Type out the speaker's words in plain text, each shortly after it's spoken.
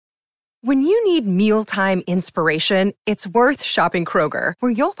When you need mealtime inspiration, it's worth shopping Kroger,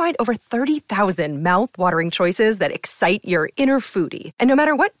 where you'll find over 30,000 mouth-watering choices that excite your inner foodie. And no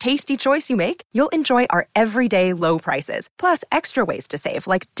matter what tasty choice you make, you'll enjoy our everyday low prices, plus extra ways to save,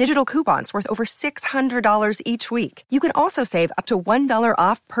 like digital coupons worth over $600 each week. You can also save up to $1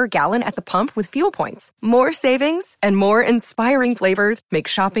 off per gallon at the pump with fuel points. More savings and more inspiring flavors make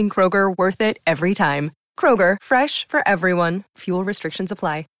shopping Kroger worth it every time. Kroger, fresh for everyone. Fuel restrictions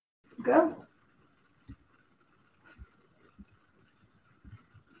apply. Go.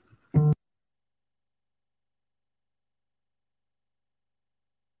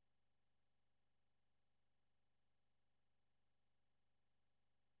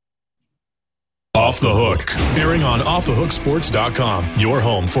 Off the Hook, airing on offthehooksports.com. Your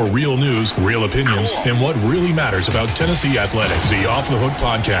home for real news, real opinions, and what really matters about Tennessee athletics. The Off the Hook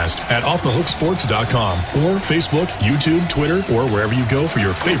podcast at offthehooksports.com or Facebook, YouTube, Twitter, or wherever you go for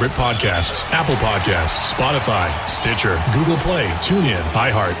your favorite podcasts. Apple Podcasts, Spotify, Stitcher, Google Play, TuneIn,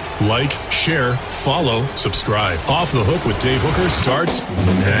 iHeart. Like, share, follow, subscribe. Off the Hook with Dave Hooker starts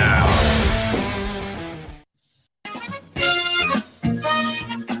now.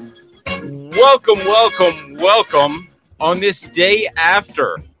 Welcome on this day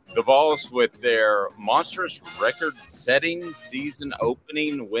after the Vols with their monstrous record-setting season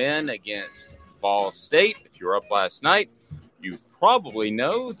opening win against Ball State. If you were up last night, you probably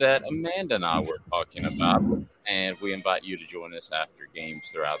know that Amanda and I were talking about it, and we invite you to join us after games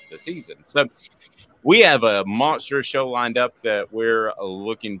throughout the season. So we have a monstrous show lined up that we're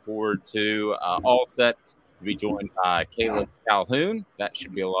looking forward to, all set to be joined by Caleb Calhoun. That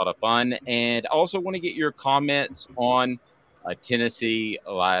should be a lot of fun. And also want to get your comments on Tennessee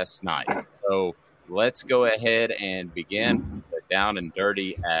last night. So let's go ahead and begin with Down and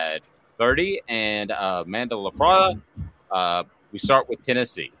Dirty at 30. And Amanda LaFratta, we start with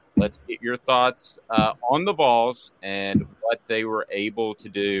Tennessee. Let's get your thoughts on the Vols and what they were able to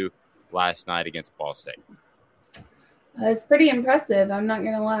do last night against Ball State. It's pretty impressive. I'm not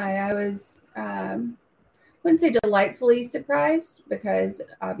going to lie. I was wouldn't say delightfully surprised because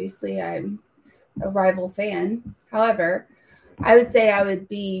obviously I'm a rival fan. However, I would say I would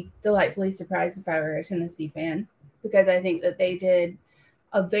be delightfully surprised if I were a Tennessee fan because I think that they did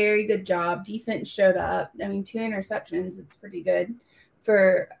a very good job. Defense showed up. I mean, 2 interceptions. It's pretty good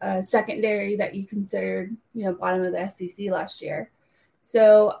for a secondary that you considered, bottom of the SEC last year.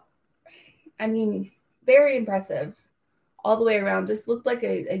 So, I mean, very impressive all the way around. Just looked like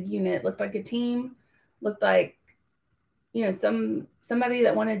a unit, looked like a team. Looked like, somebody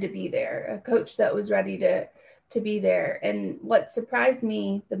that wanted to be there, a coach that was ready to be there. And what surprised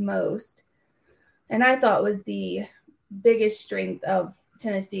me the most, and I thought was the biggest strength of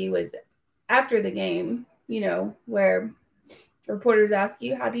Tennessee, was after the game, where reporters ask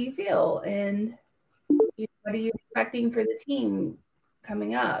you, how do you feel? And what are you expecting for the team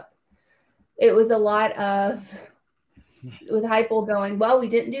coming up? It was a lot of with Heupel going, well, we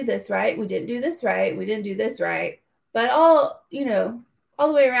didn't do this right. We didn't do this right. We didn't do this right. But all the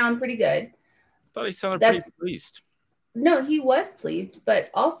way around, pretty good. I thought he sounded pretty pleased. No, he was pleased,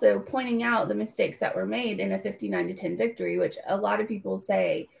 but also pointing out the mistakes that were made in a 59-10 victory, which a lot of people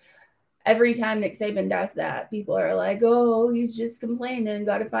say every time Nick Saban does that, people are like, oh, he's just complaining,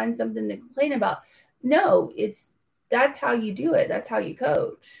 got to find something to complain about. No, that's how you do it. That's how you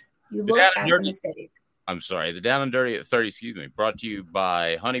coach. You look at the mistakes. I'm sorry, the Down and Dirty at 30, brought to you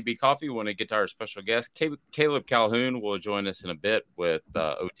by Honeybee Coffee. We want to get to our special guest. Caleb Calhoun will join us in a bit with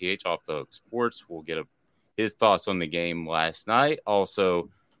OTH Off the Hook Sports. We'll get his thoughts on the game last night. Also,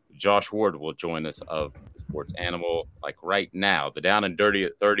 Josh Ward will join us of Sports Animal, like right now. The Down and Dirty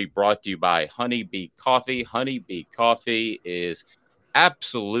at 30 brought to you by Honeybee Coffee. Honeybee Coffee is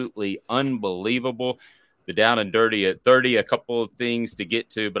absolutely unbelievable. The Down and Dirty at 30, a couple of things to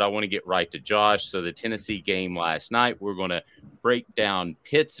get to, but I want to get right to Josh. So the Tennessee game last night, we're going to break down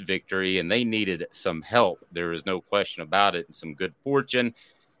Pitt's victory, and they needed some help. There is no question about it, and some good fortune.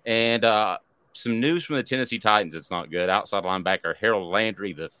 And some news from the Tennessee Titans. It's not good. Outside linebacker Harold Landry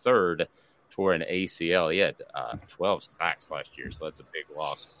III tore an ACL. He had 12 sacks last year, so that's a big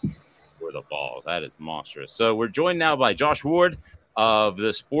loss for the Vols. That is monstrous. So we're joined now by Josh Ward of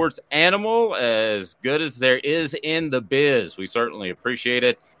the Sports Animal, as good as there is in the biz. We certainly appreciate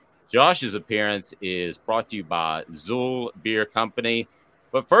it. Josh's appearance is brought to you by Zool Beer Company.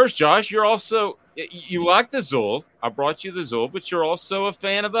 But first, Josh, you like the Zool. I brought you the Zool, but you're also a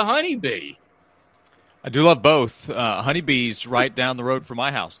fan of the Honeybee. I do love both. Honeybee's right down the road from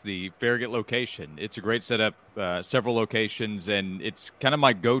my house, the Farragut location. It's a great setup, several locations, and it's kind of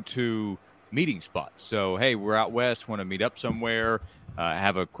my go-to meeting spot. So, hey, we're out west, want to meet up somewhere.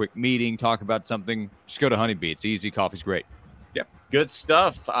 have a quick meeting, talk about something, just go to Honeybee. It's easy. Coffee's great. Yep, good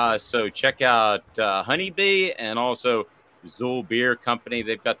stuff. So check out Honeybee and also Zool Beer Company.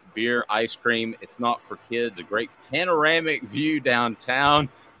 They've got the beer, ice cream. It's not for kids. A great panoramic view downtown.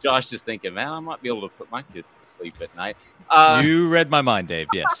 Josh is thinking, man, I might be able to put my kids to sleep at night. You read my mind, Dave.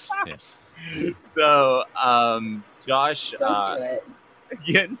 Yes, yes. So, Josh, Don't do it.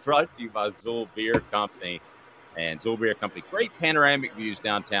 Getting brought to you by Zool Beer Company. And Zool Beer Company, great panoramic views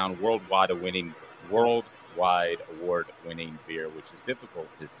downtown, worldwide award-winning beer, which is difficult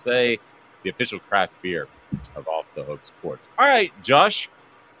to say, the official craft beer of Off the Hook Sports. All right, Josh,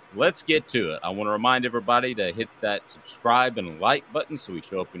 let's get to it. I want to remind everybody to hit that subscribe and like button so we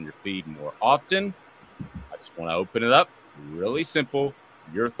show up in your feed more often. I just want to open it up. Really simple.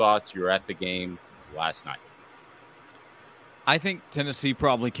 Your thoughts. You're at the game last night. I think Tennessee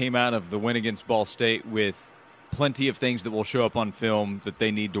probably came out of the win against Ball State with plenty of things that will show up on film that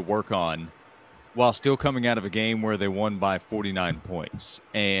they need to work on while still coming out of a game where they won by 49 points.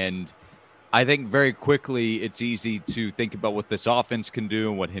 And I think very quickly it's easy to think about what this offense can do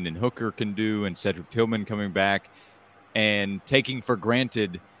and what Hendon Hooker can do and Cedric Tillman coming back and taking for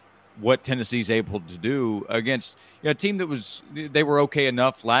granted what Tennessee's able to do against a team that they were okay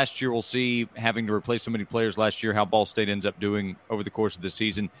enough. Last year, we'll see, having to replace so many players last year, how Ball State ends up doing over the course of the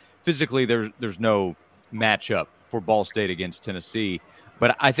season. Physically, there's no matchup for Ball State against Tennessee.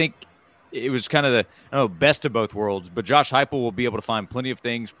 But I think it was kind of the best of both worlds. But Josh Heupel will be able to find plenty of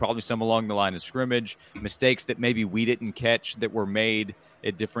things, probably some along the line of scrimmage, mistakes that maybe we didn't catch that were made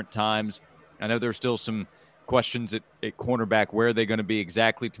at different times. I know there's still some questions at cornerback. Where are they going to be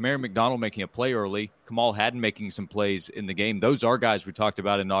exactly? Tamari McDonald making a play early. Kamal Haddon making some plays in the game. Those are guys we talked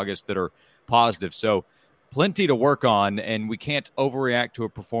about in August that are positive. So plenty to work on, and we can't overreact to a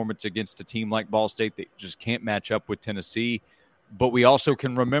performance against a team like Ball State that just can't match up with Tennessee. But we also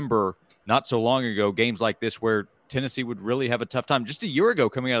can remember not so long ago games like this where Tennessee would really have a tough time. Just a year ago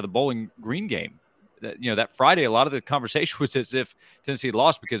coming out of the Bowling Green game. That Friday, a lot of the conversation was as if Tennessee had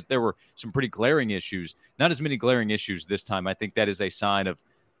lost because there were some pretty glaring issues. Not as many glaring issues this time. I think that is a sign of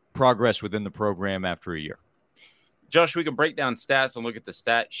progress within the program after a year. Josh, we can break down stats and look at the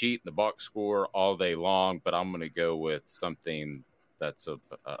stat sheet, the box score all day long, but I'm going to go with something that's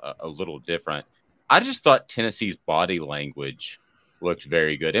a little different. I just thought Tennessee's body language looked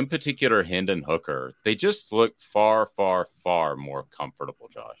very good. In particular, Hendon Hooker. They just looked far, far, far more comfortable,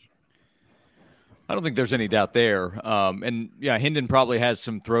 Josh. I don't think there's any doubt there. Hendon probably has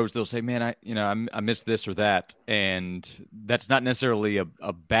some throws. They'll say, man, I missed this or that. And that's not necessarily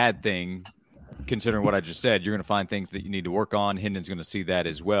a bad thing, considering what I just said. You're going to find things that you need to work on. Hendon's going to see that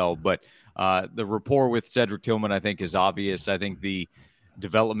as well. But the rapport with Cedric Tillman, I think, is obvious. I think the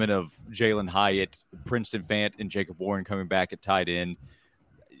development of Jalen Hyatt, Princeton Fant, and Jacob Warren coming back at tight end.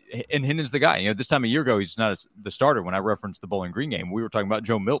 And Hendon's the guy. This time a year ago, he's not the starter. When I referenced the Bowling Green game, we were talking about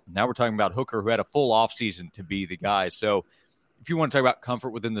Joe Milton. Now we're talking about Hooker, who had a full offseason to be the guy. So if you want to talk about comfort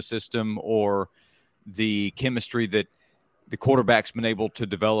within the system or the chemistry that the quarterback's been able to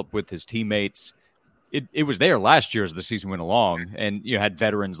develop with his teammates, it was there last year as the season went along. And you had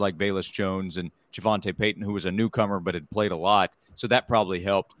veterans like Bayless Jones and Javonte Payton, who was a newcomer but had played a lot. So that probably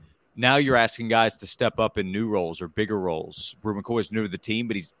helped. Now you're asking guys to step up in new roles or bigger roles. Brew McCoy's new to the team,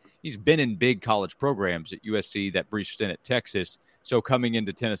 but he's been in big college programs at USC, that brief stint at Texas. So coming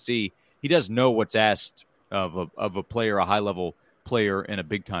into Tennessee, he does know what's asked of a player, a high-level player in a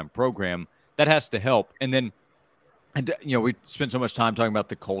big-time program. That has to help. And then, we spent so much time talking about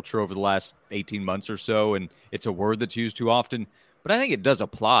the culture over the last 18 months or so, and it's a word that's used too often. But I think it does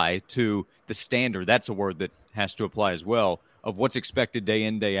apply to the standard. That's a word that has to apply as well, of what's expected day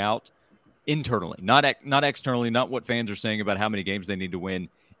in, day out, internally, not externally, not what fans are saying about how many games they need to win.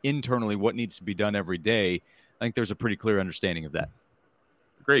 Internally, what needs to be done every day. I think there's a pretty clear understanding of that.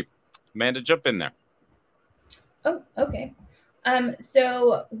 Great. Amanda, jump in there. Oh, okay.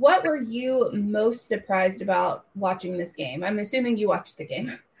 So what were you most surprised about watching this game? I'm assuming you watched the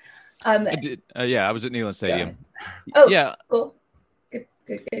game. I did. I was at Neyland Stadium. Oh, yeah. Cool.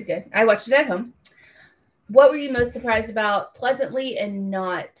 Good. I watched it at home. What were you most surprised about, pleasantly and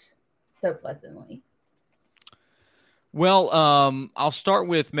not so pleasantly? Well, I'll start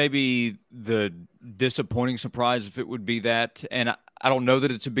with maybe the disappointing surprise, if it would be that. And I don't know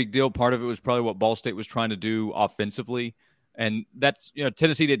that it's a big deal. Part of it was probably what Ball State was trying to do offensively. And that's,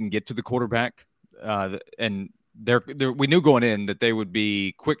 Tennessee didn't get to the quarterback. And we knew going in that they would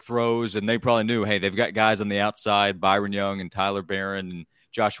be quick throws, and they probably knew, hey, they've got guys on the outside, Byron Young and Tyler Barron and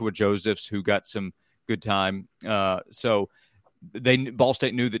Joshua Josephs, who got some good time. So Ball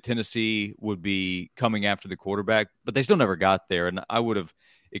State knew that Tennessee would be coming after the quarterback, but they still never got there. And I would have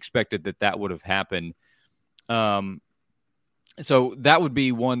expected that would have happened. So that would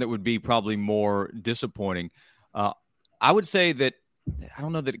be one that would be probably more disappointing. I would say that I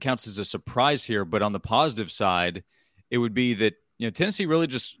don't know that it counts as a surprise here, but on the positive side, it would be that Tennessee really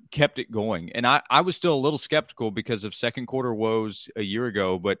just kept it going. And I was still a little skeptical because of second quarter woes a year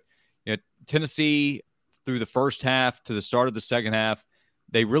ago, but Tennessee through the first half to the start of the second half,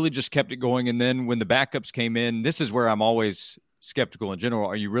 they really just kept it going. And then when the backups came in, this is where I'm always skeptical in general.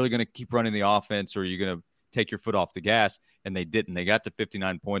 Are you really going to keep running the offense, or are you going to take your foot off the gas? And they didn't. They got to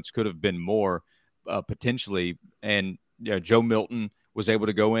 59 points, could have been more potentially. And Joe Milton was able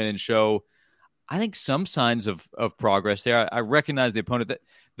to go in and show, I think, some signs of progress there. I recognize the opponent. That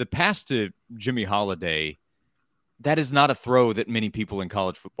the pass to Jimmy Holiday, that is not a throw that many people in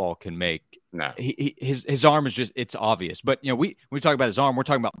college football can make. No, his arm is just, it's obvious. But when we talk about his arm, we're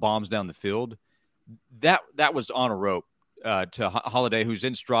talking about bombs down the field. That was on a rope to Holiday, who's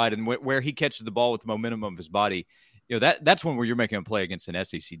in stride, and where he catches the ball with the momentum of his body. That's one where you're making a play against an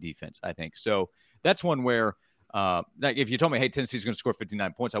SEC defense, I think. So that's one where, like if you told me, hey, Tennessee's going to score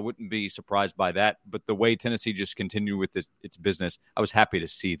 59 points, I wouldn't be surprised by that. But the way Tennessee just continued with its business, I was happy to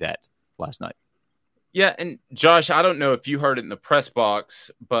see that last night. Yeah, and Josh, I don't know if you heard it in the press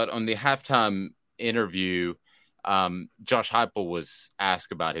box, but on the halftime interview, Josh Heupel was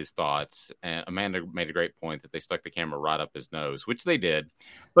asked about his thoughts, and Amanda made a great point that they stuck the camera right up his nose, which they did,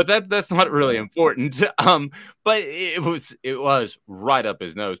 but that's not really important. But it was right up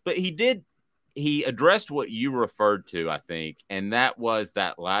his nose. But he addressed what you referred to, I think, and that was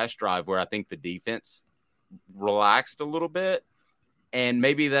that last drive where I think the defense relaxed a little bit. And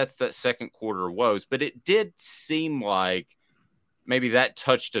maybe that's that second quarter woes, but it did seem like maybe that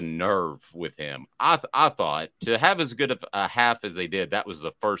touched a nerve with him. I thought to have as good of a half as they did, that was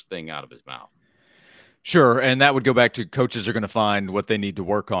the first thing out of his mouth. Sure, and that would go back to coaches are going to find what they need to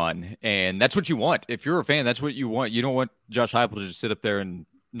work on, and that's what you want. If you're a fan, that's what you want. You don't want Josh Heupel to just sit up there and,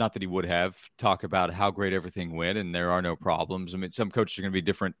 not that he would have, talk about how great everything went and there are no problems. I mean, some coaches are going to be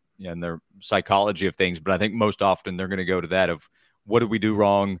different in their psychology of things, but I think most often they're going to go to that of, what did we do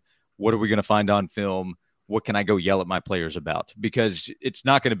wrong? What are we going to find on film? What can I go yell at my players about? Because it's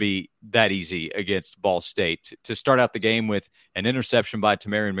not going to be that easy against Ball State to start out the game with an interception by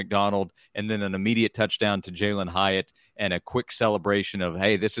Tamarion McDonald and then an immediate touchdown to Jalen Hyatt and a quick celebration of,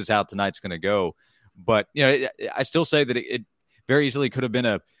 hey, this is how tonight's going to go. But I still say that it very easily could have been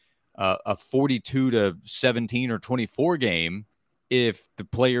a 42-17 or 24 game if the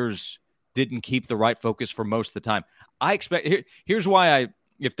players didn't keep the right focus for most of the time. I expect here's why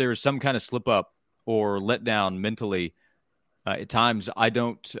if there's some kind of slip up or let down mentally, at times I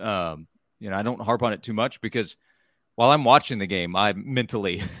don't I don't harp on it too much, because while I'm watching the game, I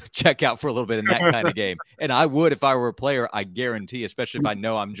mentally check out for a little bit in that kind of game. And I would if I were a player, I guarantee, especially if I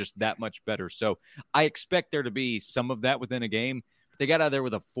know I'm just that much better. So I expect there to be some of that within a game. But they got out of there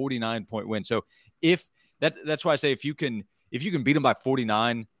with a 49-point win. So that's why I say if you can beat them by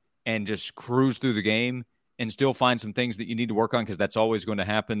 49 and just cruise through the game and still find some things that you need to work on, because that's always going to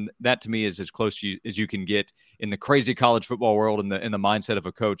happen. That to me is as close as you can get in the crazy college football world and in the mindset of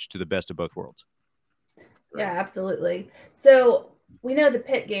a coach to the best of both worlds. Yeah, absolutely. So we know the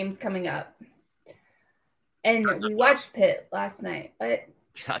Pitt game's coming up, and we watched Pitt last night, but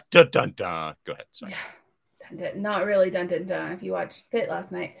dun, dun, dun. Go ahead. Sorry. Yeah, not really dun, dun, dun. If you watched Pitt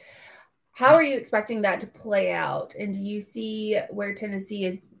last night, how are you expecting that to play out? And do you see where Tennessee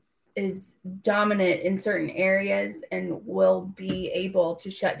is dominant in certain areas and will be able to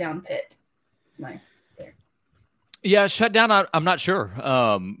shut down Pitt? That's my there. Yeah, shut down. I'm not sure.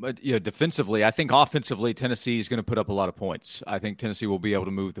 But, defensively, I think offensively, Tennessee is going to put up a lot of points. I think Tennessee will be able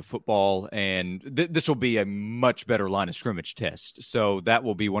to move the football, and this will be a much better line of scrimmage test. So that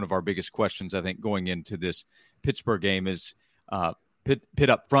will be one of our biggest questions, I think, going into this Pittsburgh game is Pitt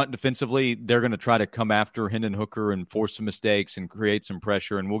up front defensively. They're going to try to come after Hendon Hooker and force some mistakes and create some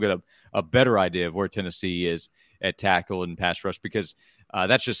pressure, and we'll get a better idea of where Tennessee is at tackle and pass rush, because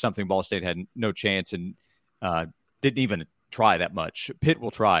that's just something Ball State had no chance and didn't even try that much. Pitt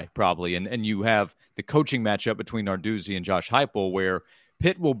will try probably, and you have the coaching matchup between Narduzzi and Josh Heupel, where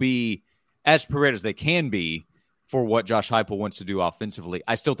Pitt will be as prepared as they can be for what Josh Heupel wants to do offensively.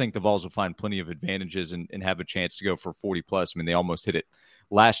 I still think the Vols will find plenty of advantages and have a chance to go for 40-plus. I mean, they almost hit it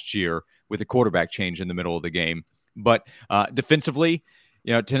last year with a quarterback change in the middle of the game. But defensively,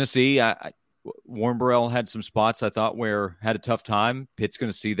 Tennessee, Warren Burrell had some spots I thought where had a tough time. Pitt's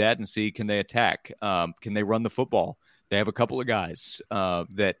going to see that and see, can they attack? Can they run the football? They have a couple of guys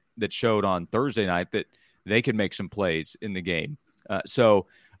that showed on Thursday night that they can make some plays in the game. So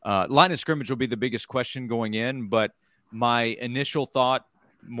line of scrimmage will be the biggest question going in, but my initial thought,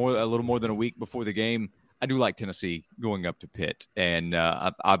 a little more than a week before the game, I do like Tennessee going up to Pitt, and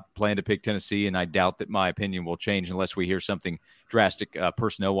I plan to pick Tennessee, and I doubt that my opinion will change unless we hear something drastic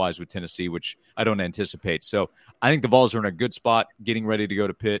personnel-wise with Tennessee, which I don't anticipate. So I think the Vols are in a good spot getting ready to go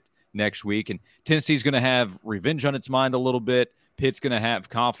to Pitt next week, and Tennessee's going to have revenge on its mind a little bit. Pitt's going to have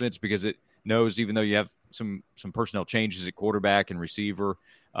confidence because it knows, even though you have some personnel changes at quarterback and receiver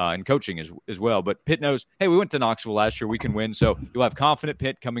and coaching as well, but Pitt knows, hey, we went to Knoxville last year, we can win. So you'll have confident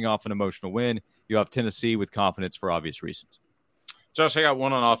Pitt coming off an emotional win. You have Tennessee with confidence for obvious reasons. Josh, I got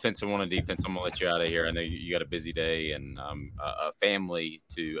one on offense and one on defense. I'm going to let you out of here. I know you got a busy day and a family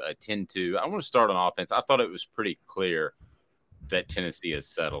to attend to. I want to start on offense. I thought it was pretty clear that Tennessee has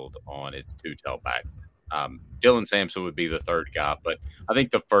settled on its two tailbacks. Dylan Sampson would be the third guy, but I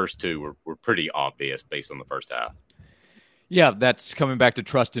think the first two were pretty obvious based on the first half. Yeah, that's coming back to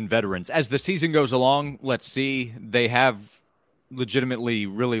trust in veterans. As the season goes along, let's see. They have legitimately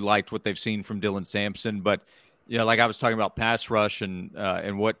really liked what they've seen from Dylan Sampson, but like I was talking about pass rush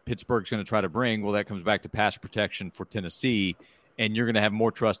and what Pittsburgh's going to try to bring, well, that comes back to pass protection for Tennessee, and you're going to have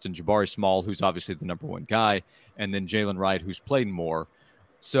more trust in Jabari Small, who's obviously the number one guy, and then Jalen Wright, who's played more.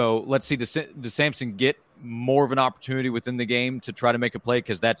 So let's see, does Sampson get more of an opportunity within the game to try to make a play,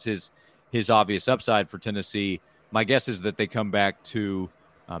 because that's his obvious upside for Tennessee. My guess is that they come back to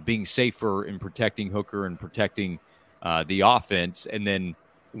being safer in protecting Hooker and protecting the offense, and then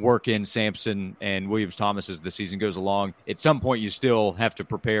work in Sampson and Williams-Thomas as the season goes along. At some point, you still have to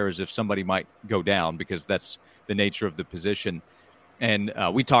prepare as if somebody might go down, because that's the nature of the position. And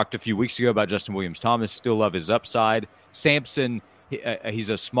we talked a few weeks ago about Justin Williams-Thomas. Still love his upside. Sampson, he's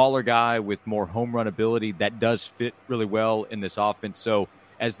a smaller guy with more home run ability. That does fit really well in this offense. So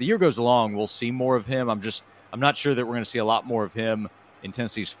as the year goes along, we'll see more of him. I'm not sure that we're going to see a lot more of him in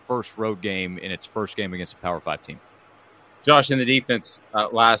Tennessee's first road game, in its first game against a Power 5 team. Josh, in the defense,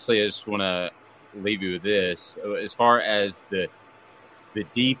 lastly, I just want to leave you with this. As far as the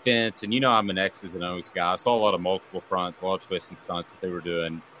defense, and I'm an X's and O's guy. I saw a lot of multiple fronts, a lot of twists and stunts that they were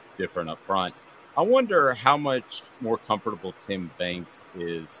doing different up front. I wonder how much more comfortable Tim Banks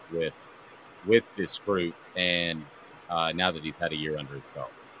is with this group, and now that he's had a year under his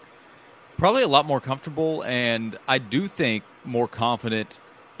belt. Probably a lot more comfortable, and I do think more confident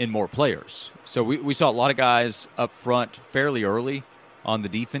in more players. So we saw a lot of guys up front fairly early on the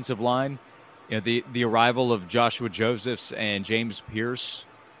defensive line. The arrival of Joshua Josephs and James Pierce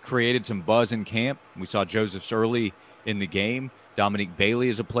created some buzz in camp. We saw Josephs early in the game. Dominique Bailey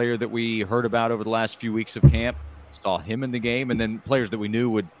is a player that we heard about over the last few weeks of camp. Saw him in the game, and then players that we knew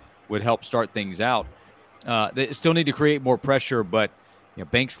would help start things out. They still need to create more pressure, but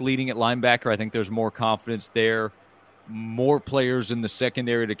Banks leading at linebacker, I think there's more confidence there. More players in the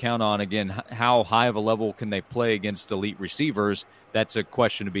secondary to count on. Again, how high of a level can they play against elite receivers? That's a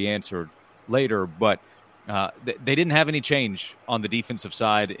question to be answered later. But they didn't have any change on the defensive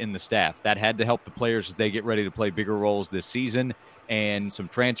side in the staff. That had to help the players as they get ready to play bigger roles this season, and some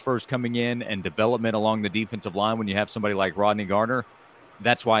transfers coming in and development along the defensive line when you have somebody like Rodney Garner.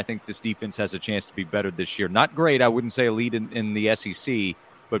 That's why I think this defense has a chance to be better this year. Not great, I wouldn't say elite in the SEC,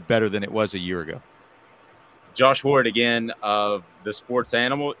 but better than it was a year ago. Josh Ward again of the Sports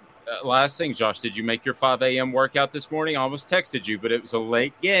Animal. Last thing, Josh, did you make your 5 a.m. workout this morning? I almost texted you, but it was a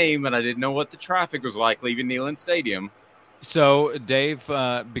late game, and I didn't know what the traffic was like leaving Neyland Stadium. So, Dave,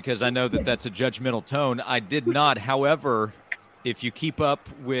 because I know that that's a judgmental tone, I did not. However, if you keep up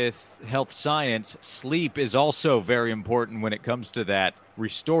with health science, sleep is also very important when it comes to that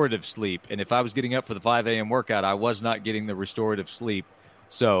restorative sleep. And if I was getting up for the 5 a.m. workout, I was not getting the restorative sleep.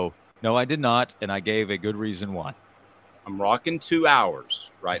 So, no, I did not, and I gave a good reason why. I'm rocking 2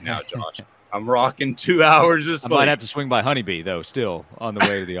 hours right now, Josh. I'm rocking 2 hours of sleep. I might have to swing by Honeybee, though, still on the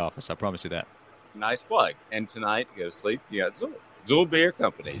way to the office. I promise you that. Nice plug. And tonight, to go to sleep, you got Zool Beer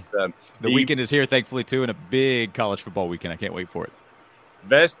Company. The weekend is here, thankfully, too, and a big college football weekend. I can't wait for it.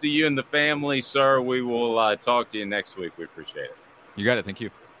 Best to you and the family, sir. We will talk to you next week. We appreciate it. You got it. Thank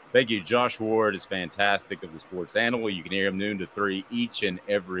you. Thank you. Josh Ward is fantastic of the Sports Animal. You can hear him noon to 3 each and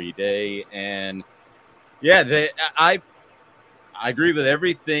every day. And, yeah, I agree with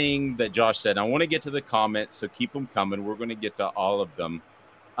everything that Josh said. I want to get to the comments, so keep them coming. We're going to get to all of them.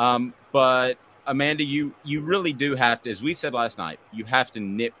 But, Amanda, you really do have to, as we said last night, you have to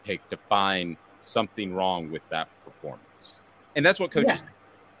nitpick to find something wrong with that performance. And that's what coaches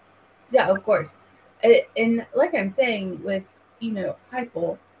do. Yeah, of course. And like I'm saying with,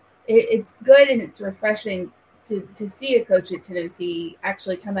 Heupel, it's good and it's refreshing to see a coach at Tennessee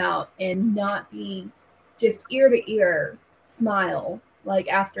actually come out and not be just ear to ear smile like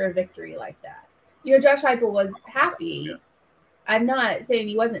after a victory like that. You know, Josh Heupel was happy. I'm not saying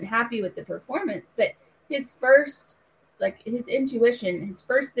he wasn't happy with the performance, but his first, like his intuition, his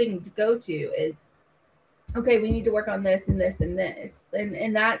first thing to go to is, okay, we need to work on this and this and this.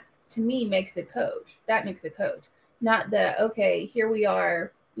 And that to me makes a coach. That makes a coach. Not the, okay, here we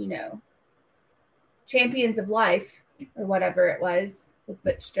are, you know, champions of life or whatever it was with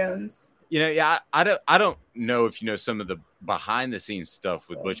Butch Jones. You know, yeah, I don't know if you know some of the behind the scenes stuff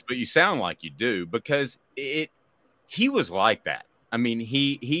with Butch, but you sound like you do, because he was like that. I mean,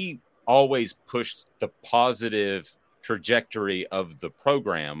 he always pushed the positive trajectory of the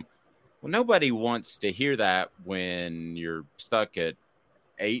program. Well, nobody wants to hear that when you're stuck at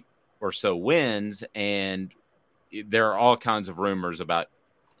 8 or so wins and there are all kinds of rumors about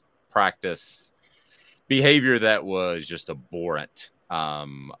practice behavior that was just abhorrent.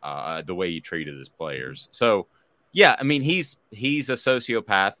 The way he treated his players. So, yeah, I mean, he's a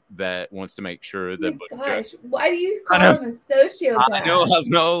sociopath that wants to make sure that. Oh my gosh, why do you call him a sociopath? I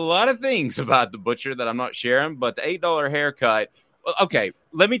know a lot of things about the Butcher that I'm not sharing, but the $8 haircut. Well, okay,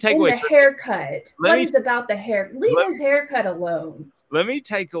 let me take away the haircut. What is about the hair? Leave his haircut alone. Let me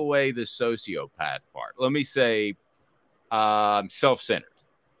take away the sociopath part. Let me say, self-centered.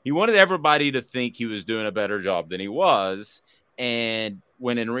 He wanted everybody to think he was doing a better job than he was. And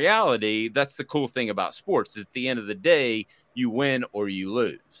when in reality, that's the cool thing about sports, is at the end of the day, you win or you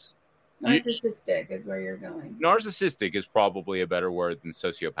lose. Narcissistic is where you're going. Narcissistic is probably a better word than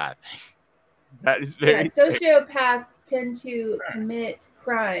sociopathic. That is very sociopaths tend to commit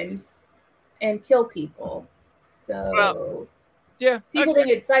crimes and kill people. So people think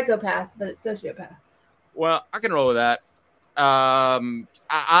it's psychopaths, but it's sociopaths. Well, I can roll with that.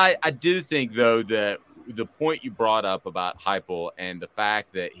 I do think, though, that the point you brought up about Heupel and the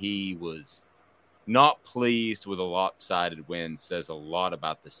fact that he was not pleased with a lopsided win says a lot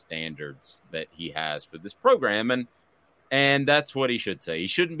about the standards that he has for this program. And that's what he should say. He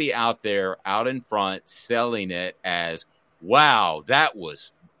shouldn't be out there, out in front, selling it as, wow, that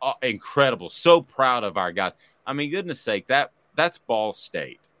was incredible. So proud of our guys. I mean, goodness sake, that's Ball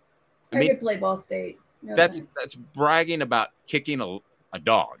State. I could play Ball State. No that's bragging about kicking a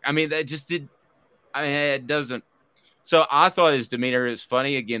dog. I mean, that just did. I mean, it doesn't. So I thought his demeanor is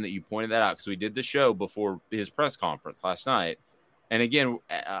funny, again, that you pointed that out, because we did the show before his press conference last night. And again,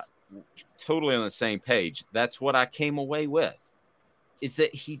 totally on the same page. That's what I came away with, is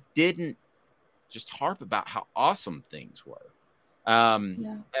that he didn't just harp about how awesome things were.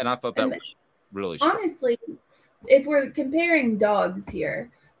 And I thought that was really strong. Honestly, if we're comparing dogs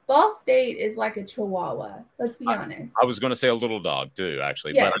here, Ball State is like a Chihuahua. Let's be honest. I was going to say a little dog too,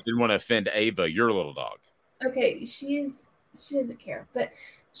 actually, but I didn't want to offend Ava, your little dog. Okay, she doesn't care, but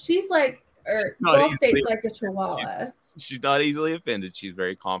she's like, Ball State's like a Chihuahua. She's not easily offended. She's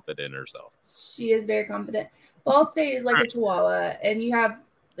very confident in herself. She is very confident. Ball State is like a Chihuahua, and you have,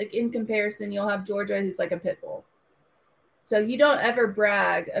 like, in comparison, you'll have Georgia, who's like a pit bull. So you don't ever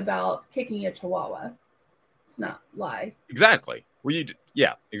brag about kicking a Chihuahua. It's not lie. Exactly. Well,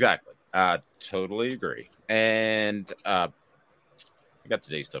 yeah, exactly. I totally agree. And I got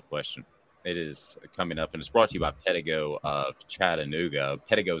today's tough question. It is coming up, and it's brought to you by Pedigo of Chattanooga.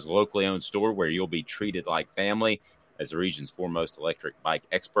 Pedigo is a locally owned store where you'll be treated like family. As the region's foremost electric bike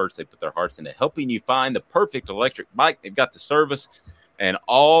experts, they put their hearts into helping you find the perfect electric bike. They've got the service and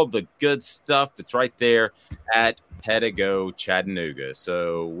all the good stuff that's right there at Pedigo Chattanooga.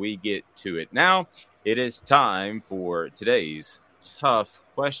 So we get to it now. It is time for today's tough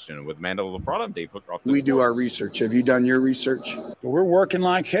question with Amanda LaFratta and Dave Hooker. We do our research. Have you done your research? We're working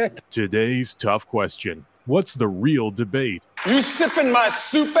like heck. Today's tough question. What's the real debate? You sipping my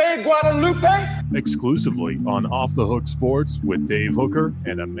Soupe Guadalupe? Exclusively on Off the Hook Sports with Dave Hooker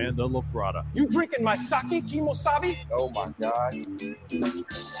and Amanda LaFratta. You drinking my sake kimosabi? Oh, my God.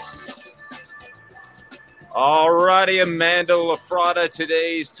 All righty, Amanda LaFratta,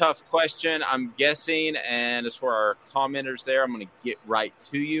 today's tough question, I'm guessing. And as for our commenters there, I'm going to get right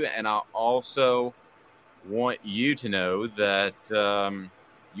to you. And I also want you to know that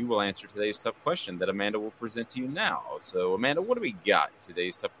you will answer today's tough question that Amanda will present to you now. So, Amanda, what do we got?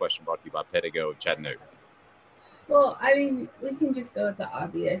 Today's tough question brought to you by Pedigo of Chattanooga. Well, I mean, we can just go with the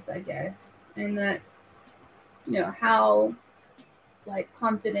obvious, I guess. And that's, how,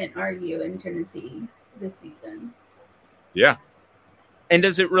 confident are you in Tennessee this season? Yeah. And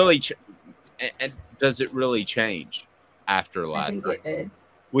does it really change after last night? I think it did.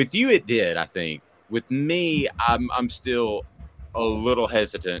 With you, it did, I think. With me, I'm still a little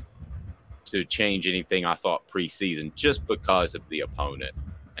hesitant to change anything I thought preseason just because of the opponent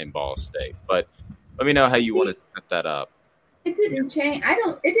in Ball State. But Let me know how you want to set that up. It didn't change.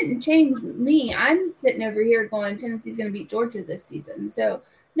 It didn't change me. I'm sitting over here going, Tennessee's going to beat Georgia this season. So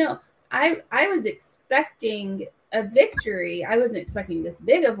no, I was expecting a victory. I wasn't expecting this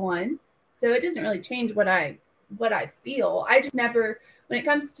big of one. So it doesn't really change what I feel. I just never, when it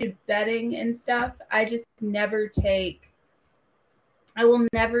comes to betting and stuff, I will never take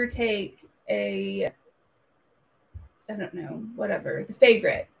the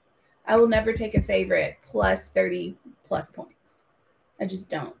favorite. I will never take a favorite plus 30 plus points. I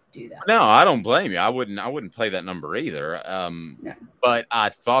just don't do that. No, I don't blame you. I wouldn't play that number either. No. But I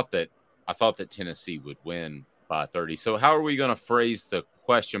thought that Tennessee would win by 30. So how are we going to phrase the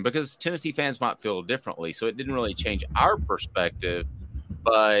question? Because Tennessee fans might feel differently. So it didn't really change our perspective,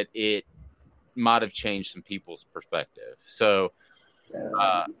 but it might have changed some people's perspective. So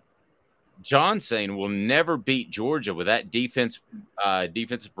John saying we'll never beat Georgia with that defensive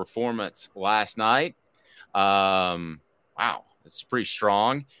performance last night. Wow, that's pretty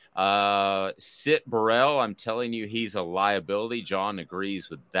strong. Sit Burrell, I'm telling you, he's a liability. John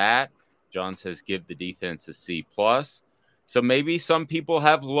agrees with that. John says give the defense a C+. So maybe some people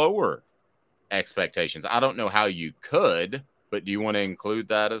have lower expectations. I don't know how you could, but do you want to include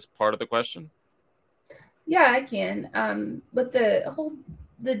that as part of the question? Yeah, I can. But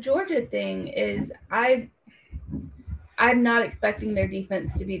the Georgia thing is I'm not expecting their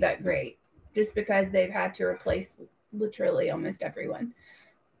defense to be that great just because they've had to replace literally almost everyone.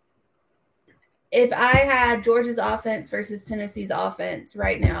 If I had Georgia's offense versus Tennessee's offense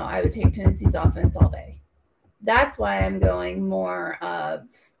right now, I would take Tennessee's offense all day. That's why I'm going more of,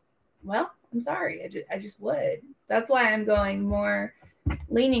 well, I'm sorry, I just would. That's why I'm going more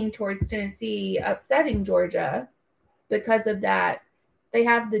leaning towards Tennessee upsetting Georgia because of that. They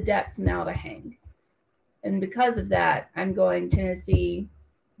have the depth now to hang. And because of that, I'm going Tennessee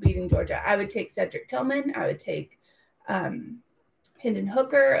beating Georgia. I would take Cedric Tillman. I would take Hendon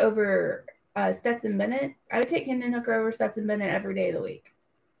Hooker over Stetson Bennett. I would take Hendon Hooker over Stetson Bennett every day of the week.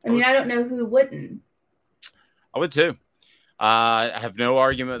 I mean, I don't know who wouldn't. I would too. I have no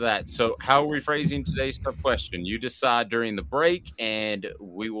argument with that. So how are we phrasing today's tough question? You decide during the break, and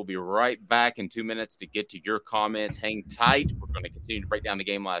we will be right back in 2 minutes to get to your comments. Hang tight. We're going to continue to break down the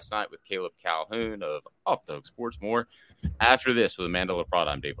game last night with Caleb Calhoun of Off the Hook Sports. More after this with Amanda LaFratta.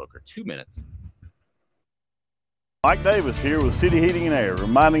 I'm Dave Hooker. 2 minutes. Mike Davis here with City Heating and Air,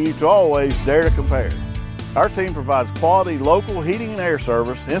 reminding you to always dare to compare. Our team provides quality local heating and air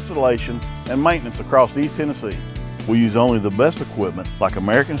service, installation, and maintenance across East Tennessee. We use only the best equipment like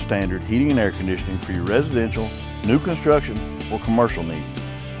American Standard Heating and Air Conditioning for your residential, new construction, or commercial needs.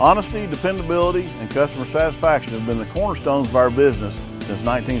 Honesty, dependability, and customer satisfaction have been the cornerstones of our business since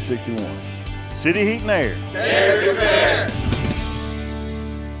 1961. City Heat and Air. Dare to compare.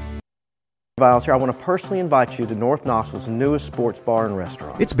 Here, I want to personally invite you to North Knoxville's newest sports bar and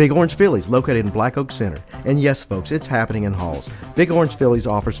restaurant. It's Big Orange Phillies, located in Black Oak Center. And yes, folks, it's happening in Halls. Big Orange Phillies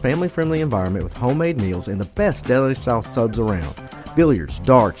offers family-friendly environment with homemade meals and the best deli-style subs around. Billiards,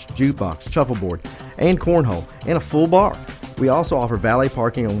 darts, jukebox, shuffleboard, and cornhole, and a full bar. We also offer valet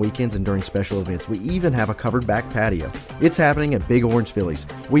parking on weekends and during special events. We even have a covered back patio. It's happening at Big Orange Phillies.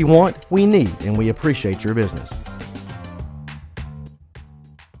 We want, we need, and we appreciate your business.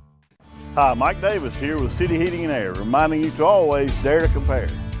 Hi, Mike Davis here with City Heating and Air, reminding you to always dare to compare.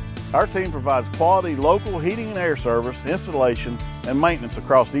 Our team provides quality local heating and air service, installation, and maintenance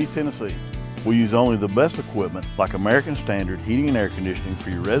across East Tennessee. We use only the best equipment like American Standard Heating and Air Conditioning for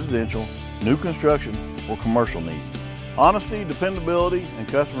your residential, new construction, or commercial needs. Honesty, dependability, and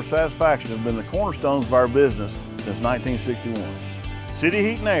customer satisfaction have been the cornerstones of our business since 1961. City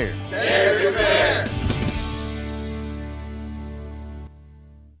Heat and Air. Dare to compare.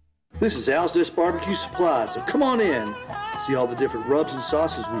 This is Al's Dish Barbecue Supply, so come on in and see all the different rubs and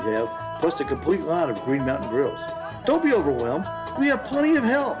sauces we have, plus a complete line of Green Mountain grills. Don't be overwhelmed. We have plenty of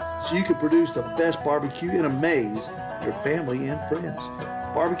help so you can produce the best barbecue and amaze your family and friends.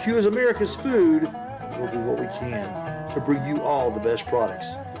 Barbecue is America's food. We'll do what we can to bring you all the best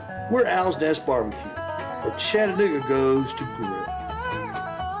products. We're Al's Nest Barbecue, where Chattanooga goes to grill.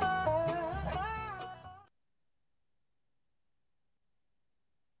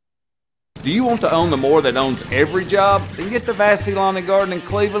 Do you want to own the more that owns every job? Then get to Vassey Lawn and Garden in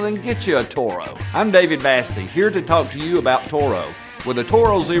Cleveland and get you a Toro. I'm David Vassey, here to talk to you about Toro. With a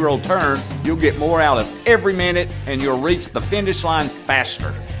Toro Zero Turn, you'll get more out of every minute and you'll reach the finish line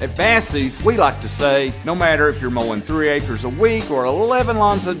faster. At Vassey's, we like to say, no matter if you're mowing 3 acres a week or 11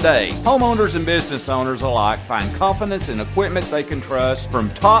 lawns a day, homeowners and business owners alike find confidence in equipment they can trust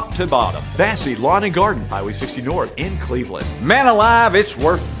from top to bottom. Vassey Lawn and Garden, Highway 60 North in Cleveland. Man alive, it's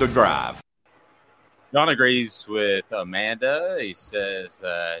worth the drive. John agrees with Amanda. He says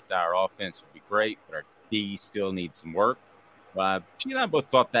that our offense would be great, but our D still needs some work. She and I both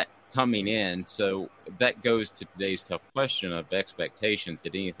thought that coming in. So that goes to today's tough question of expectations.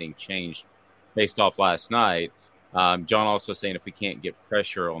 Did anything change based off last night? John also saying if we can't get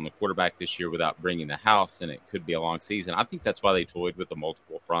pressure on the quarterback this year without bringing the house, then it could be a long season. I think that's why they toyed with the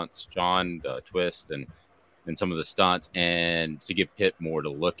multiple fronts, John, the twist and some of the stunts, and to give Pitt more to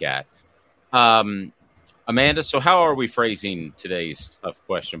look at. Amanda, so how are we phrasing today's tough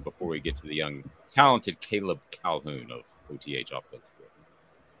question before we get to the young, talented Caleb Calhoun of OTH off the field?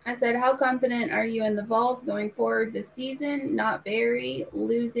 I said, how confident are you in the Vols going forward this season? Not very.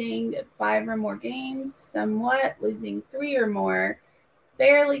 Losing 5 or more games, somewhat. Losing 3 or more,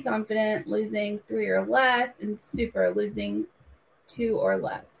 fairly confident. Losing 3 or less, and super losing 2 or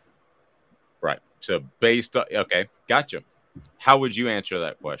less. Right. So based on, okay, gotcha. How would you answer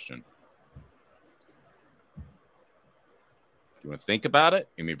that question? You want to think about it?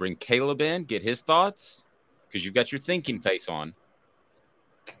 You may bring Caleb in, get his thoughts, because you've got your thinking face on.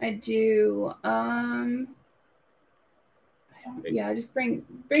 I do. Just bring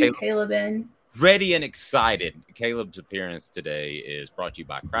Caleb in. Ready and excited. Caleb's appearance today is brought to you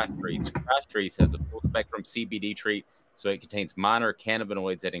by Craft Treats. Craft Treats has a full spectrum CBD treat, so it contains minor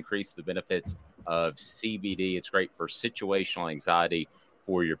cannabinoids that increase the benefits of CBD. It's great for situational anxiety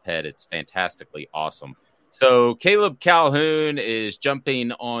for your pet. It's fantastically awesome. So Caleb Calhoun is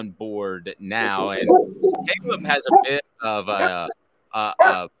jumping on board now, and Caleb has a bit of a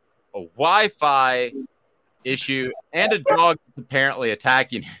Wi-Fi issue and a dog that's apparently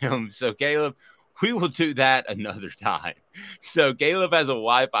attacking him. So Caleb, we will do that another time. So Caleb has a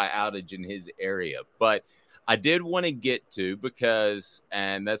Wi-Fi outage in his area, but I did want to get to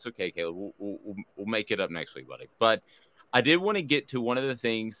and that's okay, Caleb. We'll make it up next week, buddy. But I did want to get to one of the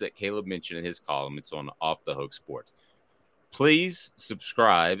things that Caleb mentioned in his column. It's on Off the Hook Sports. Please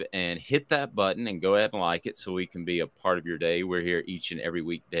subscribe and hit that button and go ahead and like it so we can be a part of your day. We're here each and every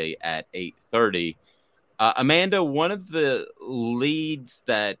weekday at 8:30. Amanda, one of the leads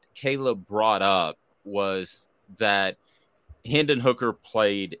that Caleb brought up was that Hendon Hooker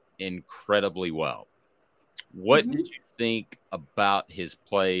played incredibly well. What did you think about his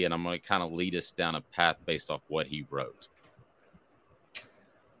play? And I'm going to kind of lead us down a path based off what he wrote.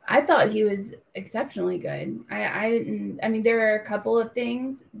 I thought he was exceptionally good. There are a couple of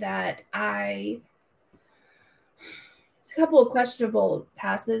things that it's a couple of questionable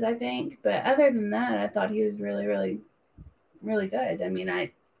passes, I think. But other than that, I thought he was really, really, really good.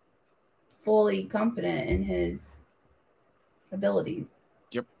 I'm fully confident in his abilities.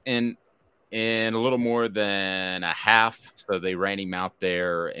 Yep. And in a little more than a half, so they ran him out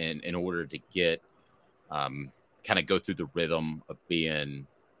there in order to get kind of go through the rhythm of being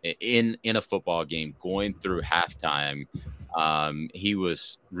in a football game, going through halftime. He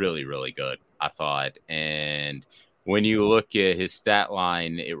was really, really good, I thought. And when you look at his stat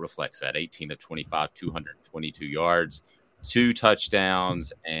line, it reflects that 18 of 25, 222 yards, 2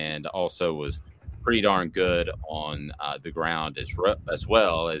 touchdowns, and also was pretty darn good on the ground as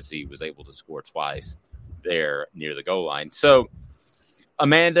well, as he was able to score twice there near the goal line. So,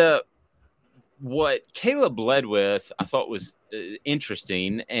 Amanda, what Caleb led with, I thought was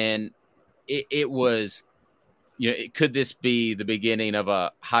interesting, and it was, could this be the beginning of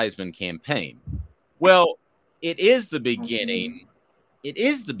a Heisman campaign? Well, it is the beginning. It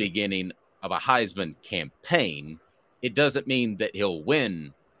is the beginning of a Heisman campaign. It doesn't mean that he'll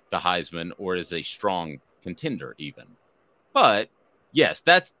win the Heisman or is a strong contender even. But yes,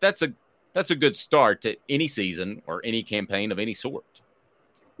 that's a good start to any season or any campaign of any sort.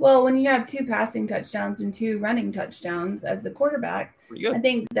 Well, when you have 2 passing touchdowns and 2 running touchdowns as the quarterback, I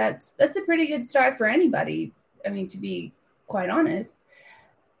think that's a pretty good start for anybody. To be quite honest,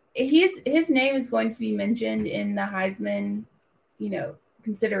 his name is going to be mentioned in the Heisman,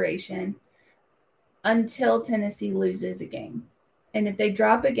 consideration until Tennessee loses a game. And if they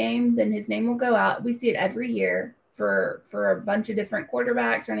drop a game, then his name will go out. We see it every year for a bunch of different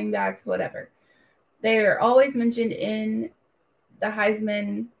quarterbacks, running backs, whatever. They're always mentioned in the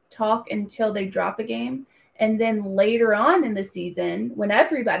Heisman talk until they drop a game. And then later on in the season, when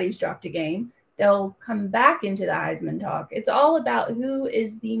everybody's dropped a game, they'll come back into the Heisman talk. It's all about who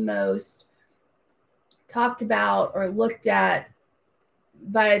is the most talked about or looked at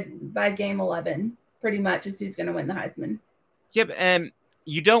by game 11, pretty much, is who's going to win the Heisman. Yeah, and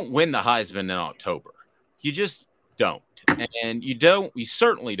you don't win the Heisman in October. You just don't. And you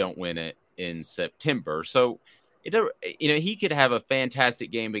certainly don't win it in September. So he could have a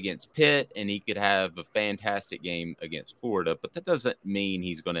fantastic game against Pitt and he could have a fantastic game against Florida, but that doesn't mean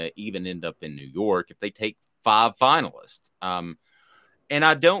he's going to even end up in New York if they take 5 finalists. And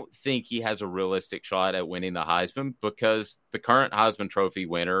I don't think he has a realistic shot at winning the Heisman because the current Heisman Trophy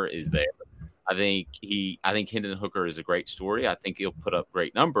winner is there. I think Hendon Hooker is a great story. I think he'll put up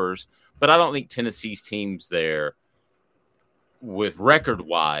great numbers, but I don't think Tennessee's team's there with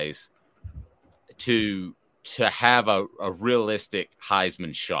record-wise to have a realistic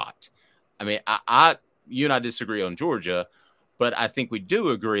Heisman shot. I mean, you and I disagree on Georgia, but I think we do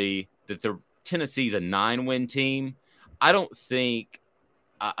agree that Tennessee's a 9-win team. I don't think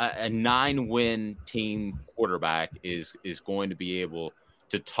a 9-win team quarterback is going to be able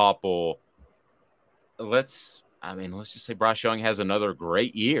to topple. Let's just say Bryce Young has another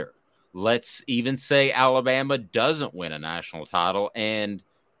great year. Let's even say Alabama doesn't win a national title and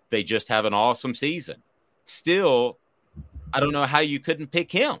they just have an awesome season. Still, I don't know how you couldn't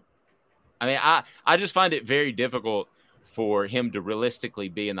pick him. I mean, I just find it very difficult for him to realistically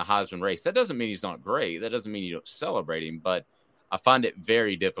be in the Heisman race. That doesn't mean he's not great. That doesn't mean you don't celebrate him, but I find it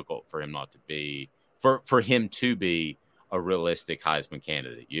very difficult for him not to be, for him to be a realistic Heisman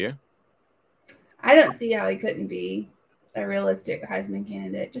candidate. You? I don't see how he couldn't be a realistic Heisman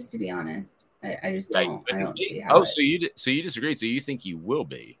candidate, just to be honest. I just don't. I don't see how. So you disagree? So you think he will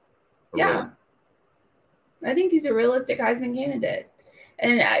be? Yeah, I think he's a realistic Heisman candidate,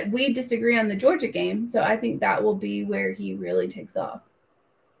 and we disagree on the Georgia game. So I think that will be where he really takes off.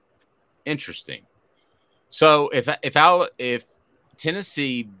 Interesting. So if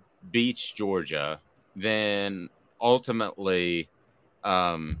Tennessee beats Georgia, then ultimately,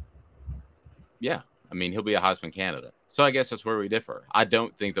 he'll be a Heisman candidate. So I guess that's where we differ. I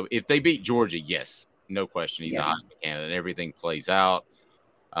don't think that if they beat Georgia, yes, no question, he's a Heisman candidate and everything plays out.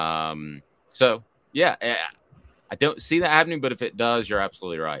 I don't see that happening, but if it does, you're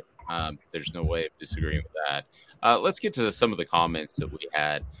absolutely right. There's no way of disagreeing with that. Let's get to some of the comments that we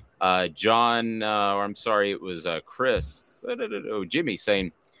had. Chris, Jimmy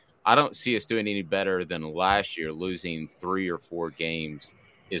saying, I don't see us doing any better than last year. Losing 3 or 4 games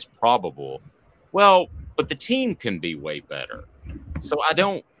is probable. Well, but the team can be way better. So I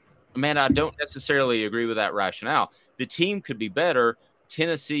don't necessarily agree with that rationale. The team could be better.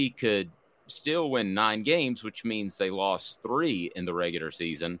 Tennessee could still win 9 games, which means they lost 3 in the regular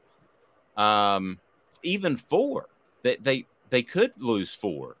season. Even 4. They could lose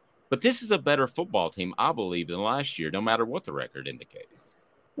 4. But this is a better football team, I believe, than last year, no matter what the record indicates.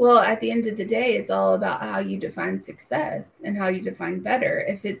 Well, at the end of the day, it's all about how you define success and how you define better.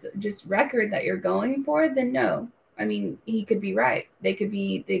 If it's just record that you're going for, then no. I mean, he could be right. They could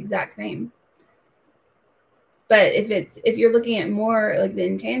be the exact same. But if you're looking at more like the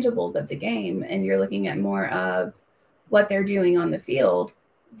intangibles of the game and you're looking at more of what they're doing on the field,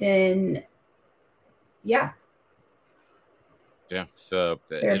 then yeah. Yeah, so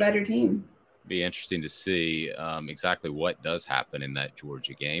they're a better team. Be interesting to see exactly what does happen in that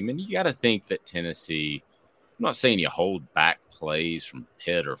Georgia game. And you got to think that Tennessee, I'm not saying you hold back plays from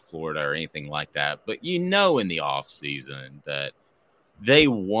Pitt or Florida or anything like that, but in the offseason that they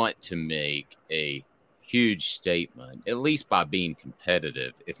want to make a huge statement, at least by being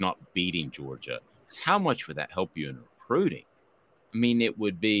competitive, if not beating Georgia. How much would that help you in recruiting? I mean, it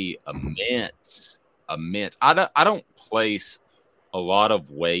would be immense. I don't place a lot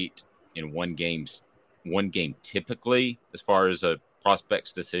of weight in one game typically as far as a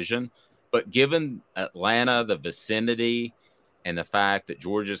prospect's decision. But given Atlanta, the vicinity, and the fact that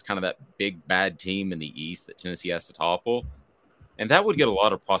Georgia's kind of that big bad team in the East that Tennessee has to topple, and that would get a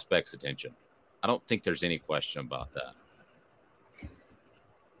lot of prospects' attention. I don't think there's any question about that.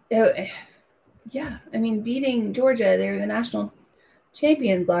 Yeah, I mean, beating Georgia, they were the national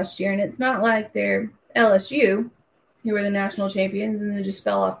champions last year, and it's not like they're LSU, who were the national champions and then just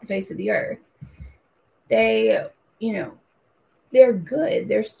fell off the face of the earth. They're good.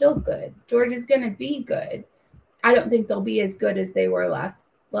 They're still good. Georgia's going to be good. I don't think they'll be as good as they were last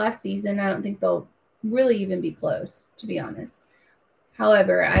season. I don't think they'll really even be close, to be honest.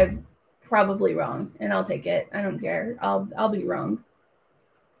 However, I'm probably wrong, and I'll take it. I don't care. I'll be wrong.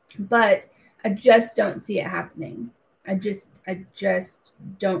 But I just don't see it happening. I just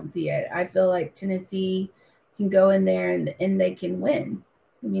don't see it. I feel like Tennessee can go in there and they can win.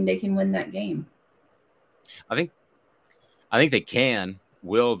 I mean, they can win that game. I think they can.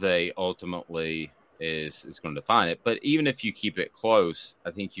 Will they ultimately is going to define it. But even if you keep it close,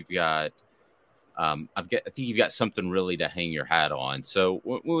 I think you've got you've got something really to hang your hat on. So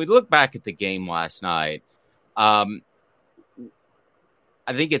when we look back at the game last night, I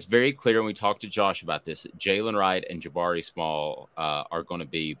I think it's very clear, and we talked to Josh about this, that Jalen Wright and Jabari Small are going to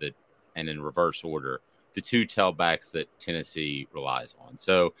be and in reverse order, the two tailbacks that Tennessee relies on.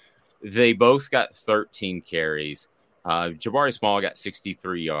 So they both got 13 carries. Jabari Small got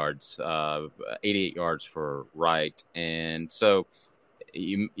 63 yards, 88 yards for Wright. And so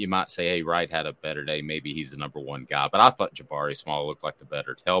you might say, hey, Wright had a better day. Maybe he's the number one guy. But I thought Jabari Small looked like the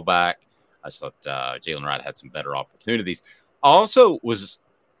better tailback. I just thought Jalen Wright had some better opportunities.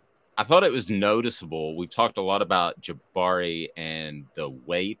 I thought it was noticeable. We've talked a lot about Jabari and the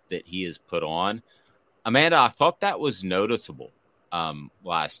weight that he has put on. Amanda, I thought that was noticeable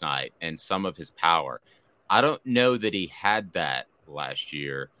last night and some of his power. I don't know that he had that last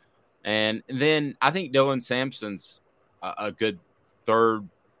year. And then I think Dylan Sampson's a good third.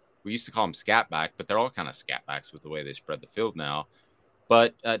 We used to call him scat back, but they're all kind of scat backs with the way they spread the field now.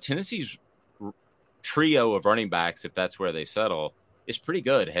 But Tennessee's trio of running backs, if that's where they settle, is pretty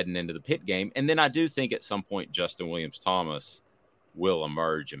good heading into the Pitt game. And then I do think at some point Justin Williams-Thomas will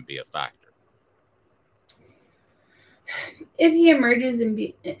emerge and be a factor. If he emerges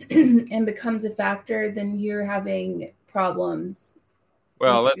and becomes a factor, then you're having problems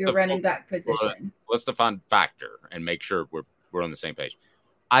with your running back position. Let's define factor and make sure we're on the same page.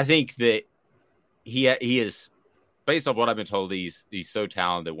 I think that he is, based on what I've been told, he's so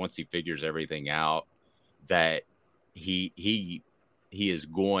talented once he figures everything out that he is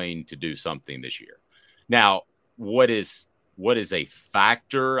going to do something this year. Now, what is a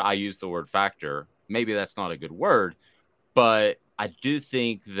factor? I use the word factor. Maybe that's not a good word, but I do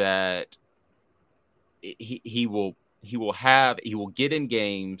think that he will get in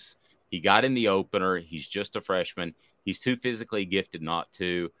games. He got in the opener. He's just a freshman. He's too physically gifted not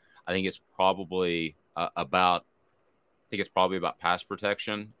to. I think it's probably about pass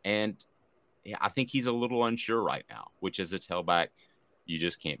protection, and I think he's a little unsure right now, which is a tailback you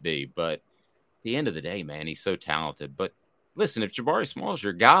just can't be. But at the end of the day, man, he's so talented. But listen, if Jabari Small is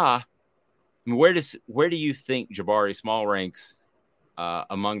your guy, I mean, where do you think Jabari Small ranks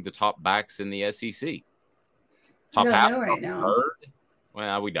among the top backs in the SEC? Top half, right now. Third?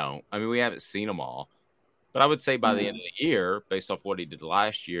 Well, we don't. I mean, we haven't seen them all. But I would say by the end of the year, based off what he did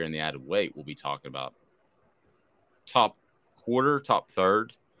last year and the added weight, we'll be talking about top quarter, top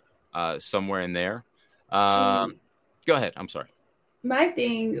third, somewhere in there. Go ahead. I'm sorry. My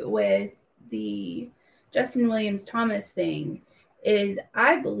thing with the Justin Williams-Thomas thing is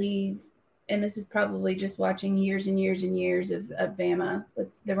I believe, and this is probably just watching years and years and years of Bama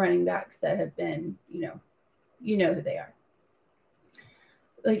with the running backs that have been, you know who they are.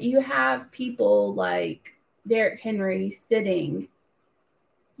 Like, you have people like Derrick Henry sitting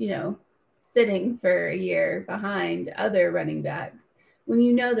for a year behind other running backs when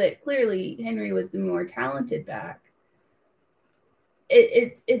you know that clearly Henry was the more talented back.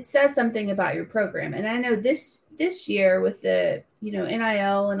 It says something about your program. And I know this year with the,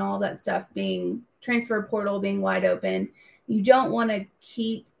 NIL and all that stuff being transfer portal being wide open, you don't want to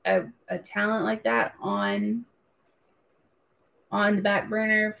keep a talent like that on the back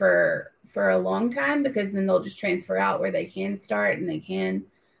burner for a long time, because then they'll just transfer out where they can start and they can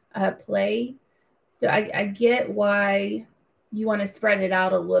play. So I get why you want to spread it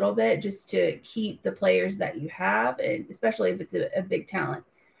out a little bit just to keep the players that you have, and especially if it's a big talent.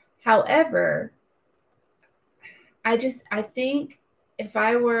 However, I think if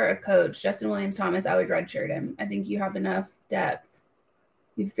I were a coach, Justin Williams-Thomas, I would redshirt him. I think you have enough depth.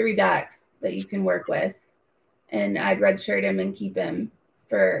 You have 3 backs that you can work with, and I'd redshirt him and keep him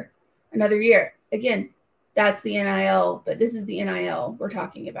for another year. Again, that's the NIL, but this is the NIL we're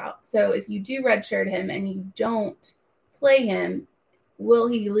talking about. So if you do redshirt him and you don't play him, will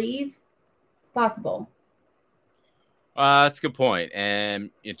he leave? It's possible. That's a good point. And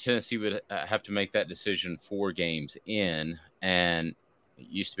Tennessee would have to make that decision 4 games in. And it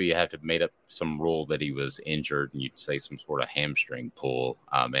used to be you have to made up some rule that he was injured, and you'd say some sort of hamstring pull.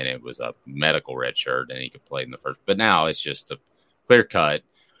 And it was a medical red shirt, and he could play in the first. But now it's just a clear cut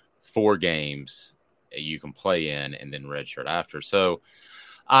 4 games you can play in and then red shirt after. So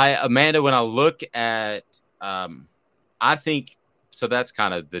Amanda, when I look at, I think, so that's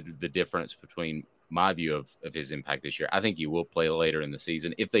kind of the difference between my view of his impact this year. I think he will play later in the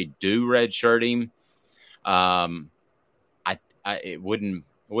season. If they do redshirt him, it wouldn't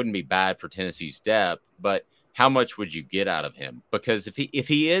be bad for Tennessee's depth, but how much would you get out of him? Because if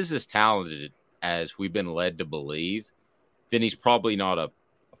he is as talented as we've been led to believe, then he's probably not a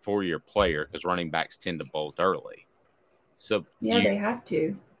 4-year player, because running backs tend to bolt early. So they have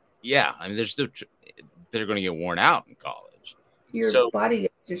to. Yeah, I mean, they're going to get worn out in college. Your body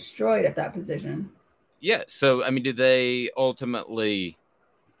gets destroyed at that position. Yeah. So, I mean, do they ultimately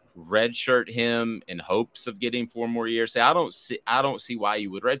redshirt him in hopes of getting 4 more years. I don't see why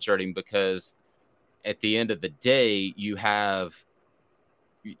you would redshirt him, because at the end of the day, you're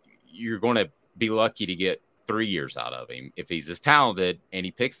going to be lucky to get 3 years out of him. If he's as talented and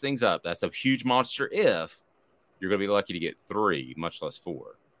he picks things up, that's a huge monster. If you're going to be lucky to get 3, much less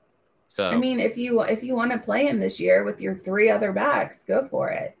 4. So, I mean, if you want to play him this year with your 3 other backs, go for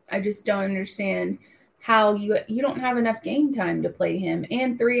it. I just don't understand how you don't have enough game time to play him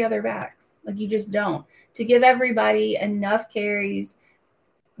and 3 other backs. Like, you just don't. To give everybody enough carries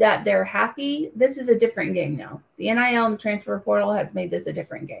that they're happy, this is a different game now. The NIL and the transfer portal has made this a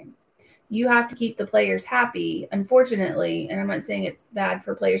different game. You have to keep the players happy, unfortunately, and I'm not saying it's bad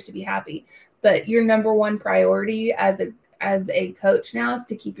for players to be happy, but your number one priority as a coach now is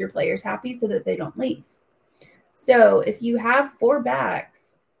to keep your players happy so that they don't leave. So if you have 4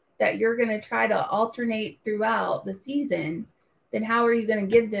 backs that you're going to try to alternate throughout the season, then how are you going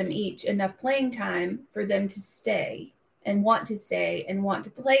to give them each enough playing time for them to stay and want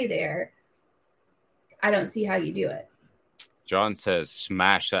to play there? I don't see how you do it. John says,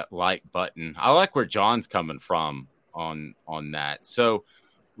 smash that like button. I like where John's coming from on that. So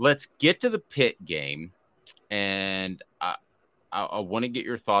let's get to the Pitt game. And I want to get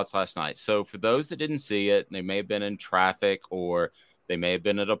your thoughts last night. So for those that didn't see it, they may have been in traffic, or they may have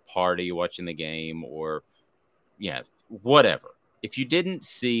been at a party watching the game, or whatever. If you didn't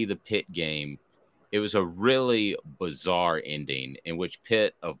see the Pitt game, it was a really bizarre ending in which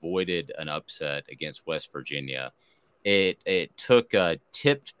Pitt avoided an upset against West Virginia. It took a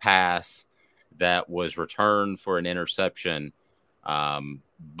tipped pass that was returned for an interception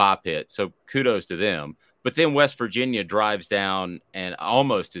by Pitt. So kudos to them. But then West Virginia drives down and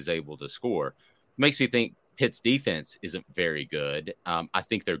almost is able to score. Makes me think Pitt's defense isn't very good. I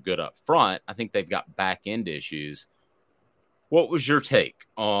think they're good up front. I think they've got back end issues. What was your take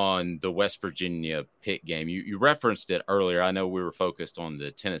on the West Virginia Pitt game? You referenced it earlier. I know we were focused on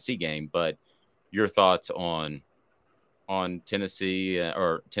the Tennessee game, but your thoughts on Tennessee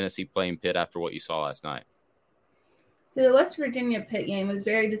or Tennessee playing Pitt after what you saw last night? So the West Virginia Pitt game was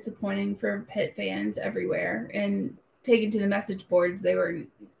very disappointing for Pitt fans everywhere, and taken to the message boards, they were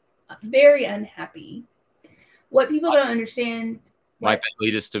very unhappy. What people don't understand... Might that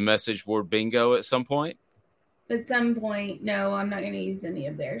lead us to message board bingo at some point? At some point, no, I'm not going to use any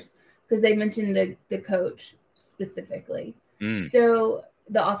of theirs because they mentioned the coach specifically. So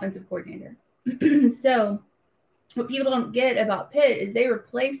the offensive coordinator. So what people don't get about Pitt is they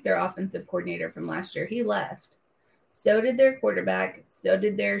replaced their offensive coordinator from last year. He left. So did their quarterback. So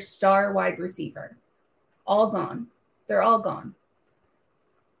did their star wide receiver. All gone. They're all gone.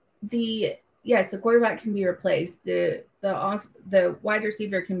 The quarterback can be replaced. The wide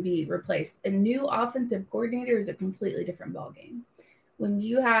receiver can be replaced. A new offensive coordinator is a completely different ballgame. When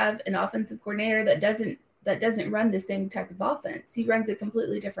you have an offensive coordinator that doesn't run the same type of offense, he runs a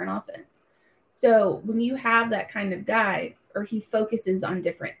completely different offense. So when you have that kind of guy, or he focuses on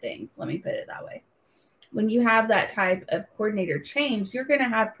different things, let me put it that way. When you have that type of coordinator change, you're going to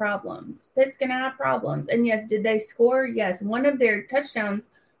have problems. Pitt's going to have problems. And yes, did they score? Yes. One of their touchdowns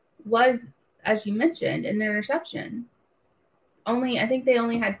was, as you mentioned, an interception. I think they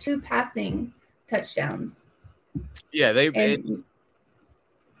only had 2 passing touchdowns. Yeah, go ahead.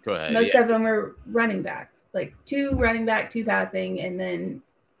 Most of them were running back, like 2 running back, 2 passing, and then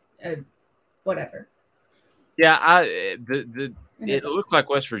whatever. Yeah, it looked like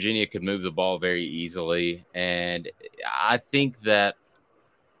West Virginia could move the ball very easily, and I think that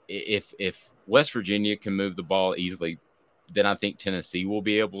if West Virginia can move the ball easily, then I think Tennessee will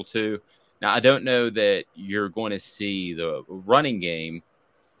be able to. Now, I don't know that you're going to see the running game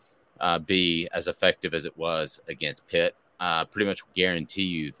be as effective as it was against Pitt. Pretty much guarantee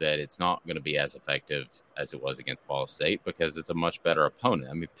you that it's not going to be as effective as it was against Ball State because it's a much better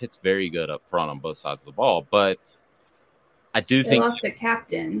opponent. I mean, Pitt's very good up front on both sides of the ball, but I do think they lost a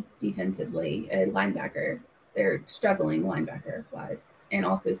captain defensively, a linebacker. They're struggling linebacker-wise and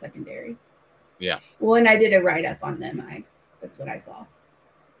also secondary. Yeah. Well, and I did a write-up on them. That's what I saw.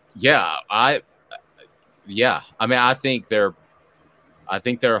 Yeah, I mean, I think they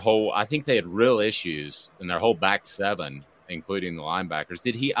had real issues in their whole back seven, including the linebackers.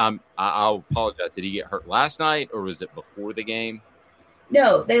 Did he? I'll apologize. Did he get hurt last night, or was it before the game?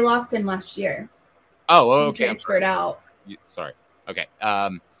 No, they lost him last year. Oh, okay. He transferred out. Sorry. Okay.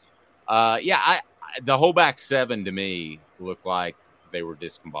 The whole back seven to me looked like they were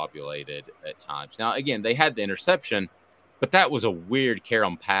discombobulated at times. Now, again, they had the interception, but that was a weird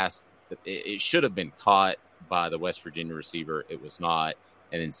carry-on pass. It should have been caught by the West Virginia receiver. It was not,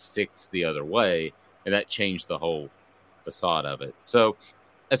 and then 6 the other way, and that changed the whole facade of it. So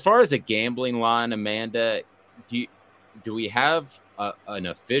as far as a gambling line, Amanda, do we have an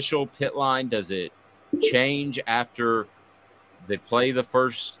official pit line? Does it change after they play the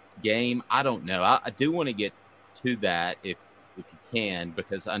first game? I don't know. I do want to get to that if you can,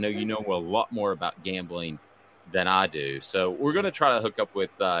 because I know you know a lot more about gambling than I do. So we're going to try to hook up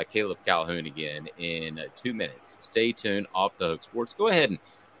with Caleb Calhoun again in 2 minutes. Stay tuned. Off the Hook Sports. Go ahead and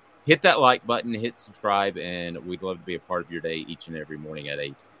hit that like button, hit subscribe, and we'd love to be a part of your day each and every morning at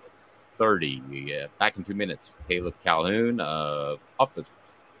 8:30. Back in 2 minutes. Caleb Calhoun of Off the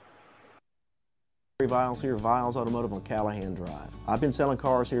Viles here, Viles Automotive on Callahan Drive. I've been selling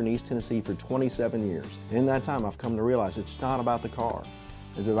cars here in East Tennessee for 27 years. In that time, I've come to realize it's not about the car.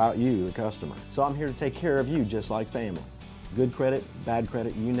 It's about you, the customer. So I'm here to take care of you just like family. Good credit, bad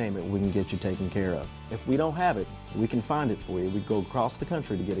credit, you name it, we can get you taken care of. If we don't have it, we can find it for you. We go across the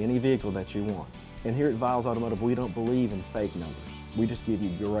country to get any vehicle that you want. And here at Viles Automotive, we don't believe in fake numbers. We just give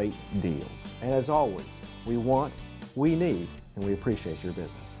you great deals. And as always, we want, we need, and we appreciate your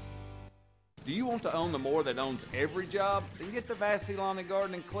business. Do you want to own the more that owns every job? Then get to Vassey Lawn and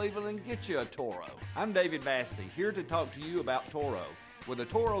Garden in Cleveland and get you a Toro. I'm David Vassey, here to talk to you about Toro. With a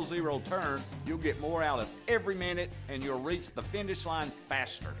Toro Zero Turn, you'll get more out of every minute and you'll reach the finish line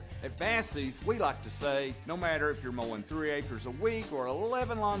faster. At Vassey's, we like to say, no matter if you're mowing 3 acres a week or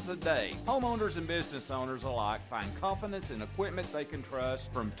 11 lawns a day, homeowners and business owners alike find confidence in equipment they can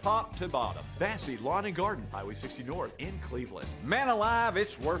trust from top to bottom. Vassey Lawn and Garden, Highway 60 North in Cleveland. Man alive,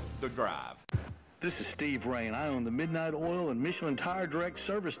 it's worth the drive. This is Steve Rain. I own the Midnight Oil and Michelin Tire Direct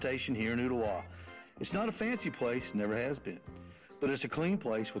service station here in Ottawa. It's not a fancy place, never has been, but it's a clean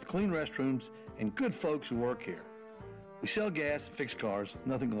place with clean restrooms and good folks who work here. We sell gas and fix cars,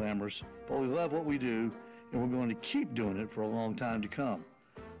 nothing glamorous, but we love what we do, and we're going to keep doing it for a long time to come.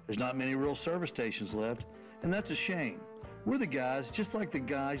 There's not many real service stations left, and that's a shame. We're the guys just like the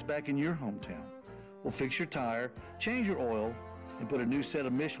guys back in your hometown. We'll fix your tire, change your oil, and put a new set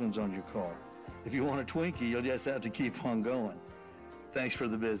of Michelins on your car. If you want a Twinkie, you'll just have to keep on going. Thanks for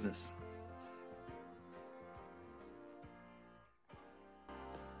the business.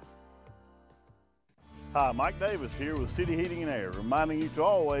 Hi, Mike Davis here with City Heating and Air, reminding you to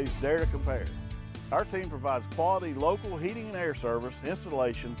always dare to compare. Our team provides quality local heating and air service,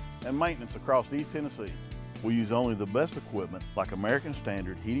 installation, and maintenance across East Tennessee. We use only the best equipment like American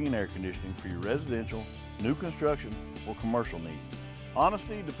Standard heating and air conditioning for your residential, new construction, or commercial needs.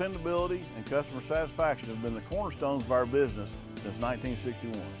 Honesty, dependability, and customer satisfaction have been the cornerstones of our business since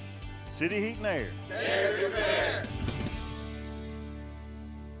 1961. City Heat and Air. Dare to compare.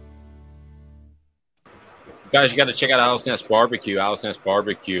 Guys, you got to check out Alice Nest Barbecue. Alice Nest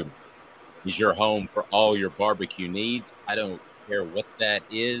Barbecue is your home for all your barbecue needs. I don't care what that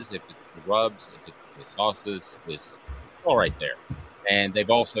is, if it's the rubs, if it's the sauces, it's all right there. And they've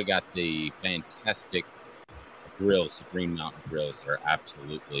also got the fantastic grills, the Green Mountain grills that are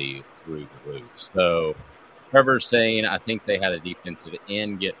absolutely through the roof. So Trevor's saying, I think they had a defensive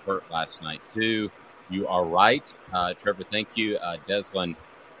end get hurt last night too. You are right. Trevor, thank you. Deslin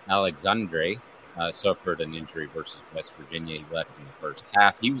Alexandre suffered an injury versus West Virginia. He left in the first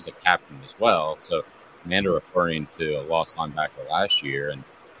half. He was a captain as well. So Amanda referring to a lost linebacker last year, and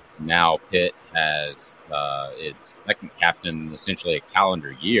now Pitt has its second captain, essentially a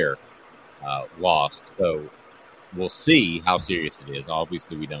calendar year lost. So we'll see how serious it is.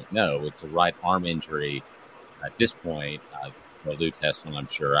 Obviously, we don't know. It's a right arm injury at this point. They'll do test on, I'm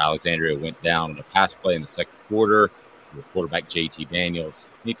sure. Alexandria went down on a pass play in the second quarter with quarterback JT Daniels.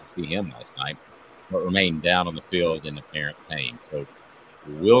 Need to see him last night, but remained down on the field in apparent pain. So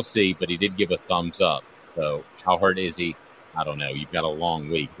we'll see, but he did give a thumbs up. So how hurt is he? I don't know. You've got a long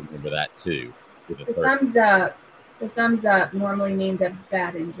week. Remember that too. The thumbs up normally means a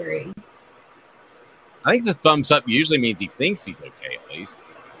bad injury. I think the thumbs up usually means he thinks he's okay, at least.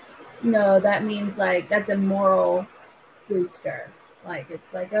 No, that means like that's a moral booster. Like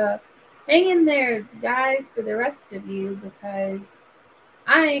it's like hang in there, guys, for the rest of you, because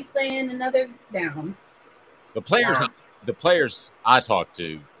I ain't playing another down. The players I talked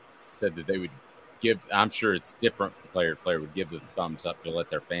to said that they would give. I'm sure it's different from player to player. Would give the thumbs up to let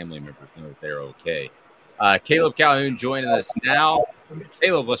their family members know that they're okay. Caleb Calhoun joining us now.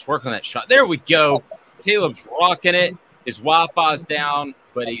 Caleb, let's work on that shot. There we go. Caleb's rocking it. His Wi-Fi's down,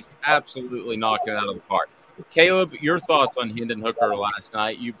 but he's absolutely knocking it out of the park. Caleb, your thoughts on Hendon Hooker last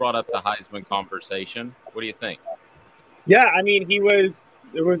night? You brought up the Heisman conversation. What do you think? Yeah, I mean, it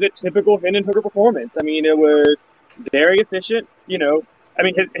was a typical Hendon Hooker performance. I mean, it was very efficient. You know, I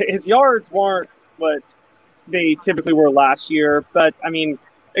mean, his yards weren't what they typically were last year, but I mean,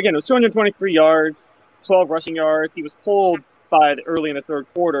 again, it was 223 yards, 12 rushing yards. He was pulled by early in the third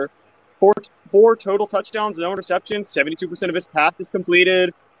quarter. Four total touchdowns, no interceptions, 72% of his passes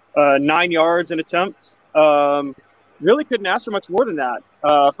completed, 9 yards in attempts. Really couldn't ask for much more than that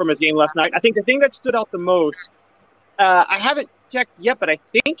from his game last night. I think the thing that stood out the most, I haven't checked yet, but I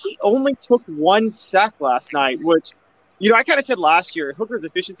think he only took 1 sack last night, which, I kind of said last year, Hooker's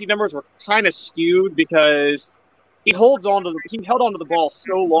efficiency numbers were kind of skewed because he held onto the ball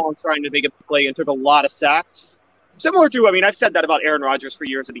so long trying to make a play and took a lot of sacks. Similar to, I've said that about Aaron Rodgers for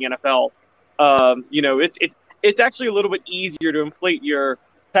years in the NFL. It's actually a little bit easier to inflate your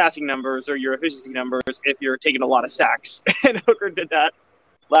passing numbers or your efficiency numbers if you're taking a lot of sacks. And Hooker did that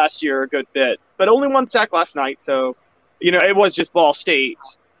last year a good bit, but only 1 sack last night. So, it was just Ball State,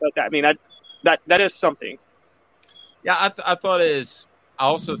 but that is something. Yeah, I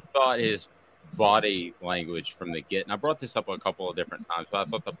also thought his body language from the get, and I brought this up a couple of different times, but I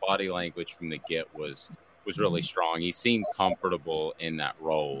thought the body language from the get was really strong. He seemed comfortable in that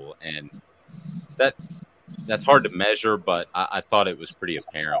role, and that's hard to measure, but I thought it was pretty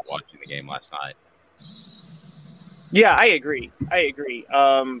apparent watching the game last night. Yeah, I agree.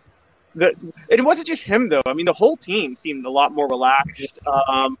 It wasn't just him, though. The whole team seemed a lot more relaxed.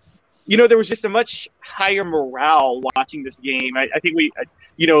 There was just a much higher morale watching this game. I think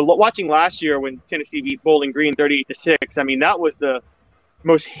watching last year when Tennessee beat Bowling Green 38-6, that was the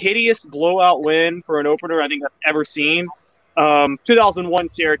most hideous blowout win for an opener I think I've ever seen. 2001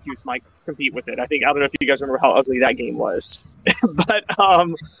 Syracuse might compete with it. I don't know if you guys remember how ugly that game was. But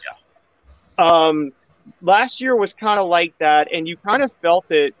last year was kind of like that, and you kind of felt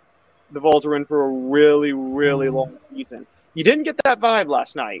that the Vols were in for a really, really long season. You didn't get that vibe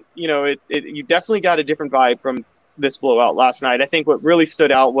last night. You definitely got a different vibe from this blowout last night. I think what really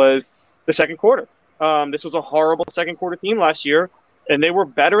stood out was the second quarter. This was a horrible second quarter team last year, and they were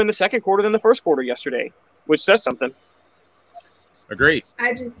better in the second quarter than the first quarter yesterday, which says something. Agreed.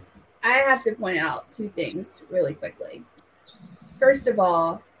 I have to point out 2 things really quickly. First of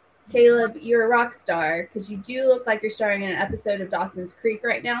all, Caleb, you're a rock star because you do look like you're starring in an episode of Dawson's Creek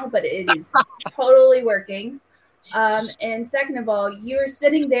right now, but it is totally working. And second of all, you're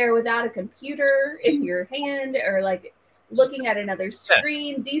sitting there without a computer in your hand or like looking at another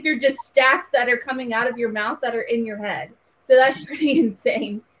screen. These are just stats that are coming out of your mouth that are in your head. So that's pretty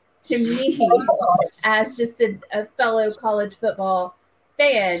insane to me as just a fellow college football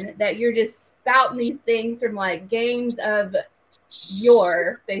fan that you're just spouting these things from like games of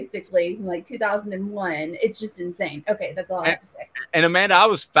basically like 2001. It's just insane. Okay, that's all I have to say. And Amanda, I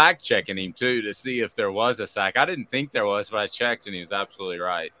was fact checking him too to see if there was a sack. I didn't think there was, but I checked and he was absolutely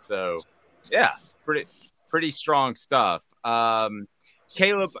right. So yeah, pretty strong stuff.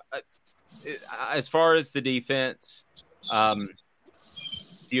 Caleb, as far as the defense,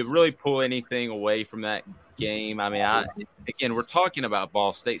 do you really pull anything away from that game? Again, we're talking about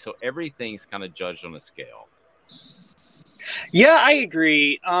Ball State, so everything's kind of judged on a scale. Yeah, I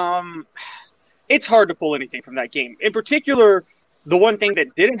agree. It's hard to pull anything from that game. In particular, the one thing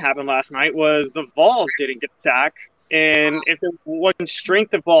that didn't happen last night was the Vols didn't get sacked. And if there was one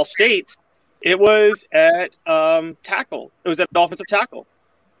strength of Ball State's, it was at tackle. It was at offensive tackle.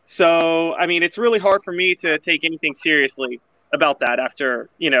 So, it's really hard for me to take anything seriously about that after,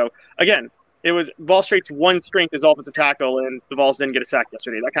 again, it was Ball State's one strength is offensive tackle, and the Vols didn't get a sack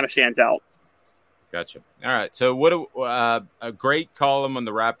yesterday. That kind of stands out. Gotcha. All right. So what a great column on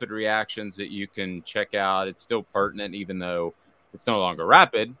the rapid reactions that you can check out. It's still pertinent, even though it's no longer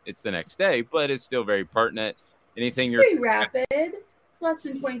rapid. It's the next day, but it's still very pertinent. Anything you're rapid. It's less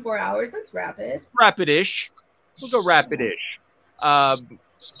than 24 hours. That's rapid. Rapid-ish. We'll go rapid-ish.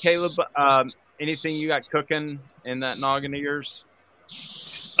 Caleb, anything you got cooking in that noggin of yours?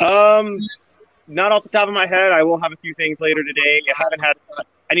 Not off the top of my head. I will have a few things later today.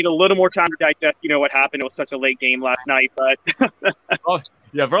 I need a little more time to digest, what happened. It was such a late game last night, but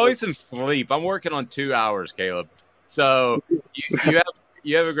yeah, probably some sleep. I'm working on 2 hours, Caleb. So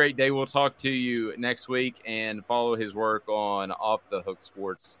you have a great day. We'll talk to you next week and follow his work on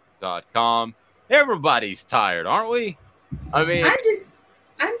offthehooksports.com. Everybody's tired, aren't we?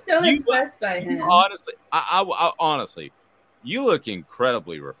 I'm so impressed by him. Honestly, I honestly, you look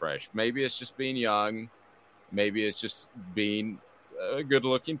incredibly refreshed. Maybe it's just being young. Maybe it's just being a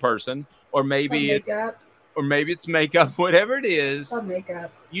good-looking person, or maybe it's makeup. Whatever it is,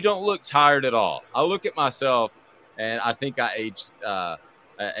 makeup. You don't look tired at all. I look at myself, and I think I aged a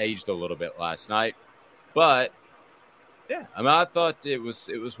little bit last night, but yeah, I thought it was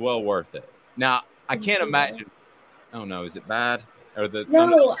well worth it. Now I can't imagine. Oh no, is it bad?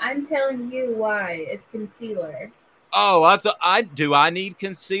 No, I'm telling you why. It's concealer. Oh, I need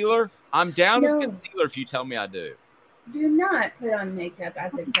concealer. I'm down with concealer if you tell me I do. Do not put on makeup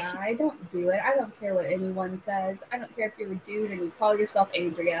as a guy. Don't do it. I don't care what anyone says. I don't care if you're a dude and you call yourself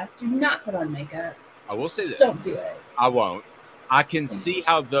Andrea. Do not put on makeup. I will say Just this. don't do it. I won't. I can see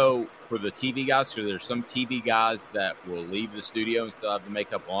how, though, for the TV guys, because there's some TV guys that will leave the studio and still have the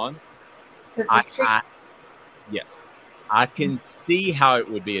makeup on. Yes. I can see how it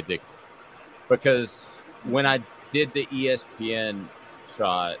would be addictive. Because when I did the ESPN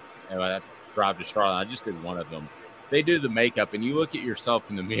shot, and I drive to Charlotte, I just did one of them. They do the makeup, and you look at yourself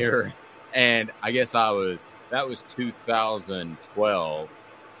in the mirror, and I guess that was 2012,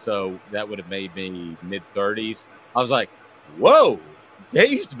 so that would have made me mid-30s. I was like, whoa,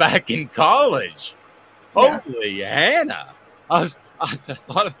 Dave's back in college. Yeah. Holy Hannah. I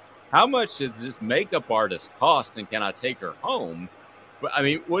thought of how much does this makeup artist cost, and can I take her home? But I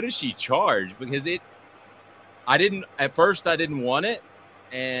mean, what does she charge? Because at first I didn't want it.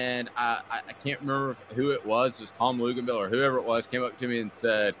 And I can't remember who it was. It was Tom Luganville or whoever it was came up to me and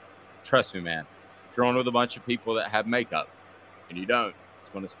said, trust me, man, if you're on with a bunch of people that have makeup and you don't, it's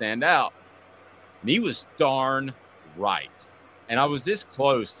going to stand out. And he was darn right. And I was this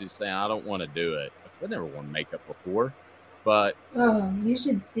close to saying I don't want to do it because I never worn makeup before. But you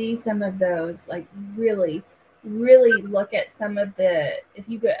should see some of those. Like really, really look at some of if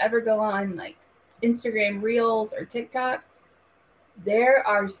you could ever go on like Instagram Reels or TikTok, there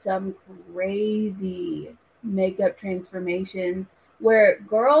are some crazy makeup transformations where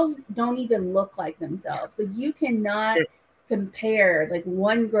girls don't even look like themselves. Like you cannot compare like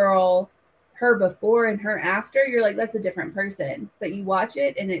one girl, her before and her after. You're like, that's a different person. But you watch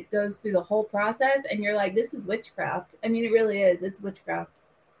it and it goes through the whole process and you're like, this is witchcraft. I mean, it really is. It's witchcraft.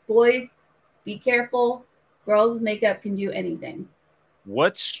 Boys, be careful. Girls with makeup can do anything.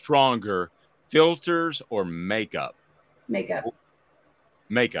 What's stronger, filters or makeup?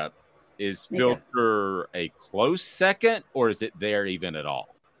 Makeup. Is filter a close second, or is it there even at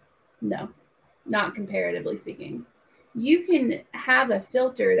all? No, not comparatively speaking. You can have a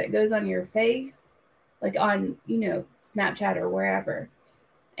filter that goes on your face, like on, Snapchat or wherever,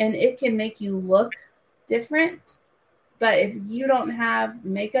 and it can make you look different. But if you don't have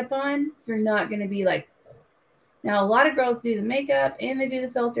makeup on, you're not going to be like, now a lot of girls do the makeup and they do the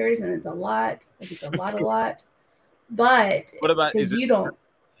filters, and it's a lot. Like it's a lot. But what about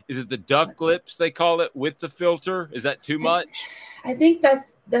is it the duck lips they call it with the filter? Is that too much? I think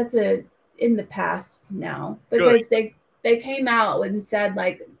that's in the past now because they came out and said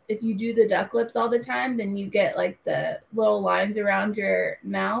like if you do the duck lips all the time, then you get like the little lines around your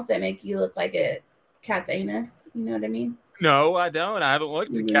mouth that make you look like a cat's anus. You know what I mean? No, I don't. I haven't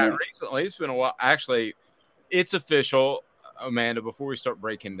looked at cat recently. It's been a while. Actually, it's official, Amanda. Before we start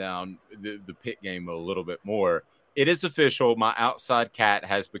breaking down the pit game a little bit more. It is official. My outside cat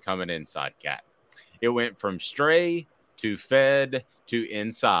has become an inside cat. It went from stray to fed to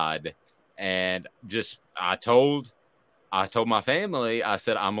inside. And I told my family, I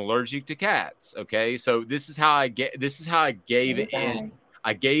said, I'm allergic to cats. Okay. So this is how I gave it in.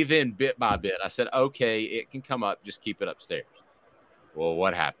 I gave in bit by bit. I said, okay, it can come up. Just keep it upstairs. Well,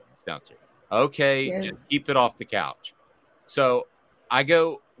 what happened? It's downstairs. Okay. Just keep it off the couch. So I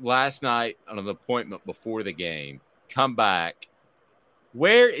go last night on an appointment before the game, come back.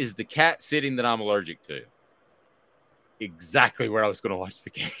 Where is the cat sitting that I'm allergic to? Exactly where I was going to watch the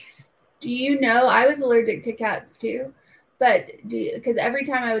game. Do you know I was allergic to cats too? But because every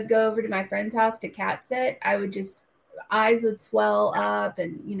time I would go over to my friend's house to cat sit, I would eyes would swell up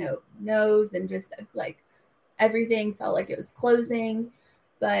and, nose and just like everything felt like it was closing.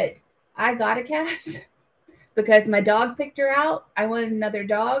 But I got a cat. Because my dog picked her out. I wanted another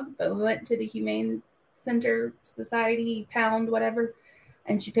dog, but we went to the Humane Center Society, Pound, whatever,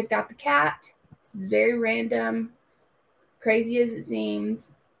 and she picked out the cat. This is very random, crazy as it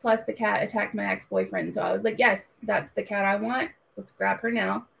seems. Plus, the cat attacked my ex-boyfriend. So I was like, yes, that's the cat I want. Let's grab her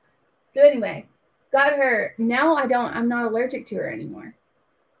now. So anyway, got her. Now I'm not allergic to her anymore.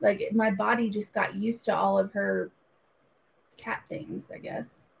 Like, my body just got used to all of her cat things, I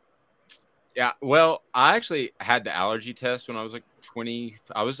guess. Yeah, well, I actually had the allergy test when I was like 20.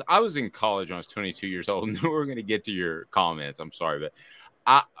 I was in college when I was 22 years old. And we're going to get to your comments. I'm sorry, but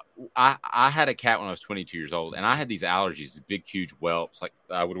I had a cat when I was 22 years old, and I had these allergies, big, huge whelps. Like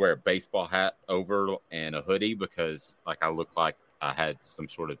I would wear a baseball hat over and a hoodie because like I looked like I had some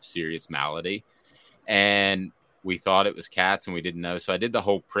sort of serious malady. And we thought it was cats, and we didn't know. So I did the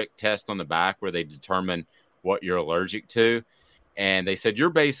whole prick test on the back where they determine what you're allergic to. And they said, you're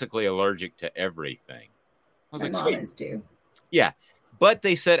basically allergic to everything. I was my like, mom is too. Yeah. But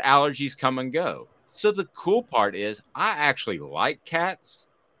they said allergies come and go. So the cool part is I actually like cats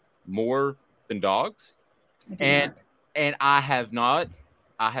more than dogs. And And I have not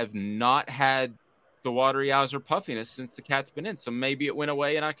had the watery eyes or puffiness since the cat's been in. So maybe it went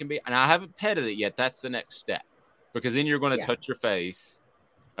away and I haven't petted it yet. That's the next step, because then you're going to touch your face.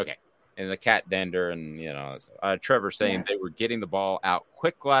 Okay. And the cat dander, and Trevor saying they were getting the ball out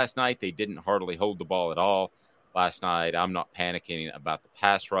quick last night. They didn't hardly hold the ball at all last night. I'm not panicking about the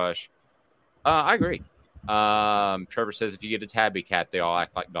pass rush. I agree. Trevor says if you get a tabby cat, they all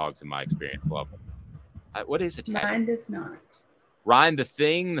act like dogs in my experience level. What is a tabby? Mine does not. Ryan, the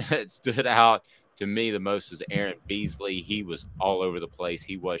thing that stood out to me the most was Aaron Beasley. He was all over the place.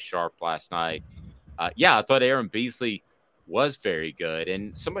 He was sharp last night. I thought Aaron Beasley was very good.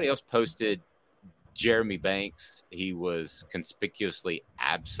 And somebody else posted Jeremy Banks. He was conspicuously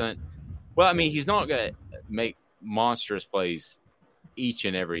absent. Well, I mean, he's not going to make monstrous plays each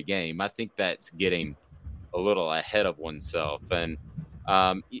and every game. I think that's getting a little ahead of oneself. And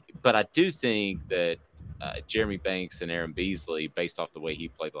but I do think that Jeremy Banks and Aaron Beasley, based off the way he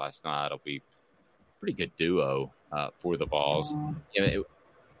played last night, will be a pretty good duo for the Vols.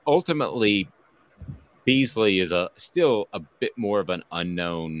 Ultimately, Beasley is still a bit more of an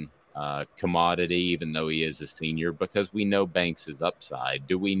unknown commodity, even though he is a senior, because we know Banks' upside.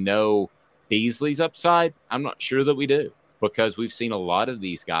 Do we know Beasley's upside? I'm not sure that we do, because we've seen a lot of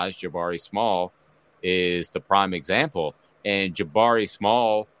these guys. Jabari Small is the prime example, and Jabari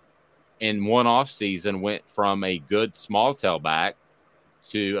Small in one offseason went from a good small tailback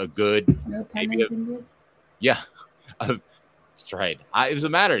to a good. No pun intended. That's right. It was a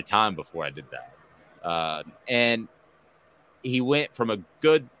matter of time before I did that. And he went from a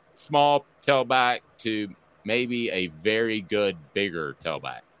good small tailback to maybe a very good bigger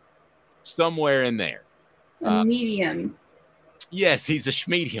tailback, somewhere in there. A medium. Yes, he's a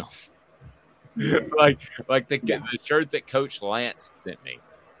schmedium. like the shirt that Coach Lance sent me,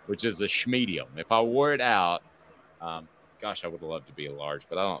 which is a schmedium. If I wore it out, gosh, I would love to be a large,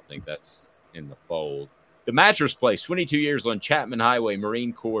 but I don't think that's in the fold. The Mattress Place, 22 years on Chapman Highway,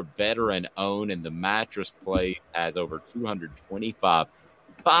 Marine Corps veteran owned, and the Mattress Place has over 225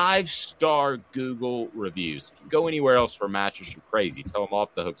 5-star Google reviews. If you go anywhere else for a mattress, you're crazy. Tell them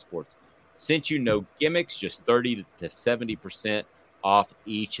Off the Hook Sports sent you. No gimmicks, just 30 to 70% off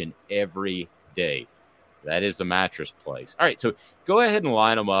each and every day. That is the Mattress Place. All right, so go ahead and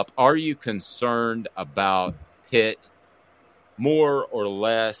line them up. Are you concerned about Pitt? More or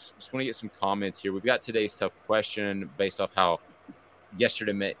less? Just want to get some comments here. We've got today's tough question based off how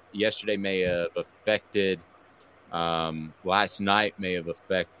yesterday may have affected, last night may have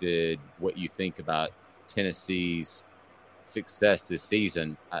affected what you think about Tennessee's success this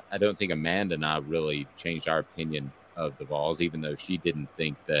season. I don't think Amanda and I really changed our opinion of the Vols, even though she didn't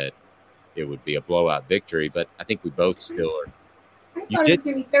think that it would be a blowout victory. But I think we both still are. I thought it was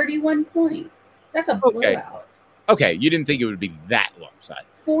going to be 31 points. That's a blowout. Okay, you didn't think it would be that lopsided.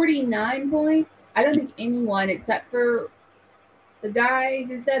 49 points? I don't think anyone, except for the guy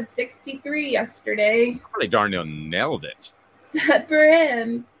who said 63 yesterday. Probably darn near nailed it. Except for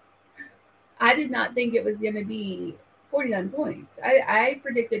him, I did not think it was going to be 49 points. I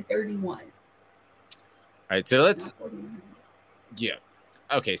predicted 31. All right, so let's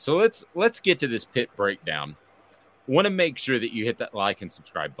let's get to this Pitt breakdown. Want to make sure that you hit that like and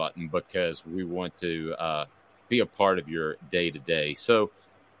subscribe button, because we want to be a part of your day-to-day. So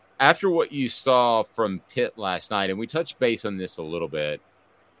after what you saw from Pitt last night, and we touched base on this a little bit,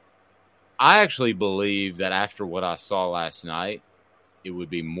 I actually believe that after what I saw last night, it would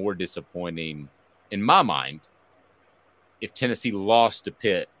be more disappointing in my mind if Tennessee lost to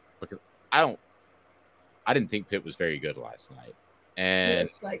Pitt, because I didn't think Pitt was very good last night. And it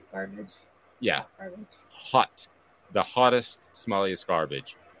looked like garbage. Yeah. Garbage. Hot. The hottest, smelliest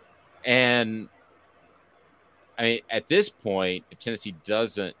garbage. And I mean, at this point, if Tennessee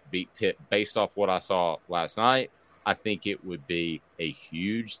doesn't beat Pitt based off what I saw last night, I think it would be a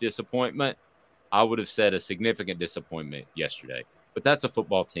huge disappointment. I would have said a significant disappointment yesterday. But that's a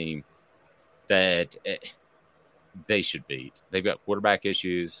football team that they should beat. They've got quarterback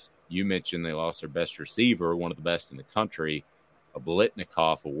issues. You mentioned they lost their best receiver, one of the best in the country, a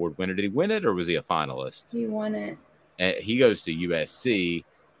Blitnikoff Award winner. Did he win it, or was he a finalist? He won it. He goes to USC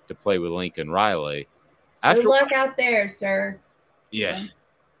to play with Lincoln Riley. Good luck out there, sir. Yeah,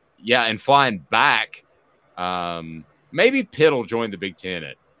 and flying back, maybe Pitt will join the Big Ten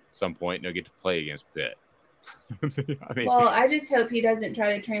at some point, and they'll get to play against Pitt. I just hope he doesn't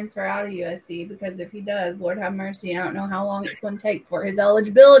try to transfer out of USC, because if he does, Lord have mercy, I don't know how long it's going to take before his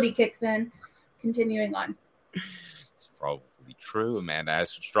eligibility kicks in. Continuing on. It's probably true. Amanda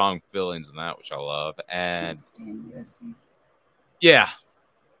has some strong feelings in that, which I love. And can't stand USC. Yeah.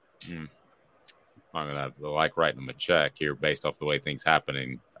 I'm going to like writing them a check here based off the way things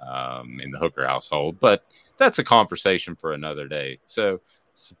happening in the Hooker household. But that's a conversation for another day. So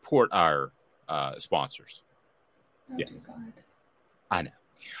support our sponsors. Oh, yes. dear God. I know.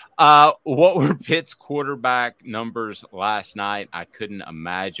 What were Pitt's quarterback numbers last night? I couldn't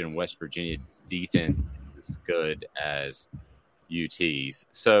imagine West Virginia defense as good as UT's.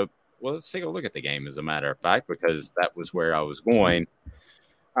 So, well, let's take a look at the game, as a matter of fact, because that was where I was going.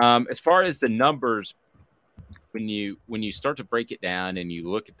 As far as the numbers, when you start to break it down and you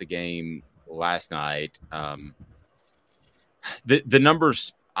look at the game last night, the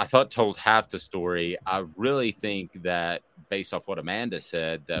numbers I thought told half the story. I really think that based off what Amanda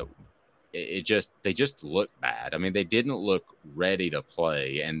said, that they just looked bad. I mean, they didn't look ready to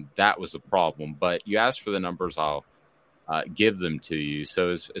play, and that was the problem. But you asked for the numbers, I'll give them to you. So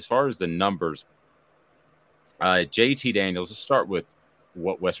as far as the numbers, JT Daniels, let's start with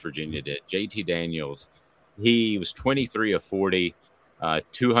what West Virginia did. JT Daniels, he was 23 of 40,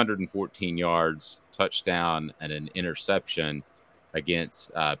 214 yards, touchdown, and an interception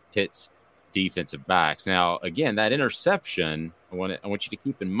against Pitt's defensive backs. Now, again, that interception, I want you to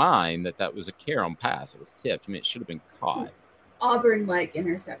keep in mind that was a carry-on pass. It was tipped. I mean, it should have been caught. It's an Auburn-like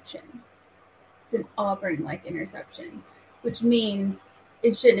interception. It's an Auburn-like interception, which means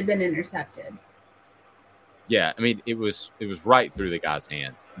it shouldn't have been intercepted. Yeah, I mean, it was right through the guy's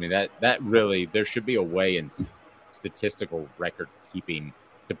hands. I mean, that really, there should be a way in statistical record keeping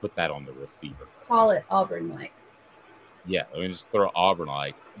to put that on the receiver. Call it Auburn-like. Yeah, let me just throw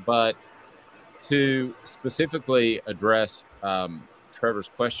Auburn-like. But to specifically address Trevor's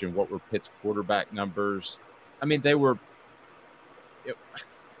question, what were Pitt's quarterback numbers? I mean, they were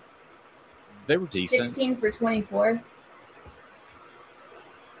decent. 16 for 24.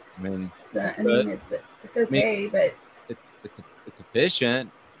 I mean, it's okay, but it's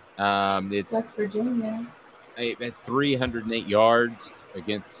efficient. It's West Virginia. At 308 yards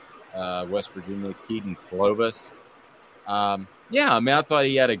against West Virginia, Keaton Slovis. Yeah, I mean, I thought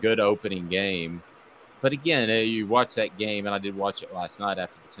he had a good opening game. But again, you watch that game, and I did watch it last night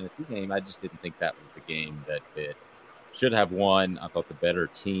after the Tennessee game. I just didn't think that was a game that Pitt should have won. I thought the better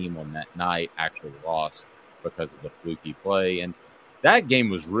team on that night actually lost because of the fluky play. And that game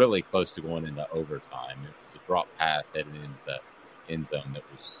was really close to going into overtime. It was a drop pass heading into the end zone that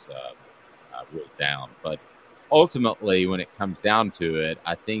was ruled down. But ultimately, when it comes down to it,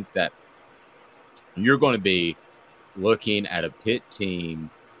 I think that you're going to be looking at a Pitt team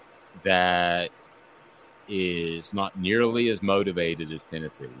that is not nearly as motivated as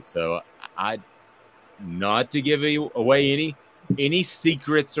Tennessee. So not to give away any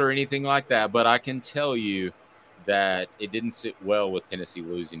secrets or anything like that, but I can tell you that it didn't sit well with Tennessee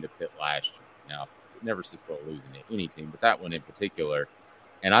losing to Pitt last year. Now, it never sits well losing to any team, but that one in particular.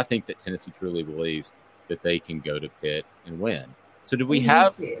 And I think that Tennessee truly believes that they can go to Pitt and win. So do we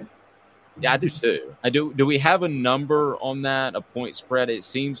have – yeah, I do too. I do. Do we have a number on that, a point spread? It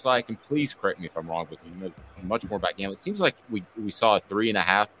seems like, and please correct me if I'm wrong, because you know much more about gambling. It seems like we saw a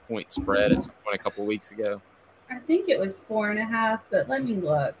 3.5 point spread at some point a couple of weeks ago. I think it was 4.5, but let me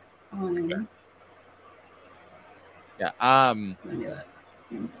look on. Okay. Yeah. Let me look.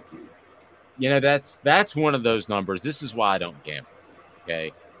 1 second. You know, that's one of those numbers. This is why I don't gamble.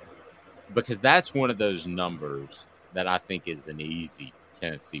 Okay. Because that's one of those numbers that I think is an easy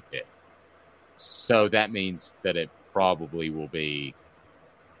Tennessee pick. So that means that it probably will be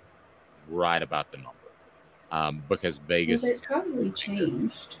right about the number. Because Vegas. Well, it probably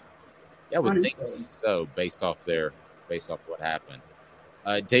changed. Yeah, I would think so, based off what happened.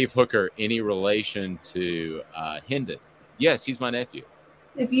 Dave Hooker, any relation to Hendon? Yes, he's my nephew.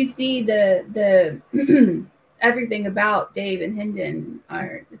 If you see the everything about Dave and Hendon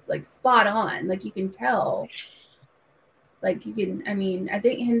it's like spot on. Like you can tell. Like you can, I mean, I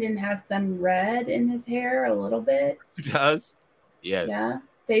think Hendon has some red in his hair a little bit. He does? Yes. Yeah.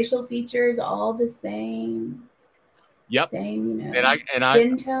 Facial features all the same. Yep. Same, you know, and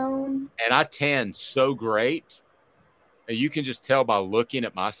skin tone. And I tan so great. And you can just tell by looking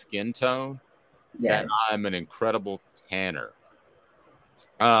at my skin tone that I'm an incredible tanner.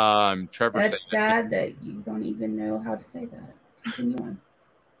 Trevor. That's sad that you don't even know how to say that. Continue on.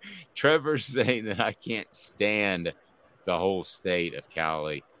 Trevor's saying that I can't stand the whole state of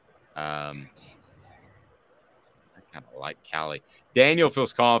Cali. I kind of like Cali. Daniel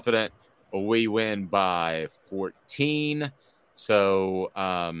feels confident. We win by 14. So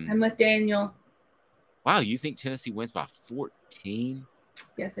I'm with Daniel. Wow, you think Tennessee wins by 14?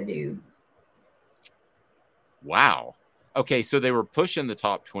 Yes, I do. Wow. Okay, so they were pushing the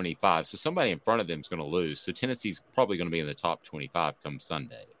top 25. So somebody in front of them is going to lose. So Tennessee's probably going to be in the top 25 come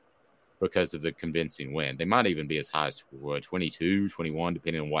Sunday. because of the convincing win. They might even be as high as 22, 21,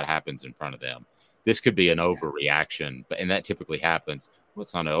 depending on what happens in front of them. This could be an overreaction, and that typically happens. Well,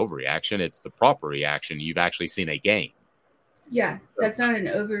 it's not an overreaction. It's the proper reaction. You've actually seen a game. Yeah, that's not an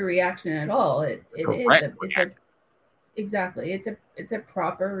overreaction at all. Exactly. It's a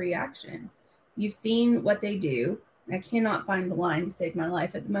proper reaction. You've seen what they do. I cannot find the line to save my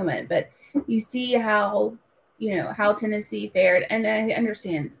life at the moment, but you see how Tennessee fared, and I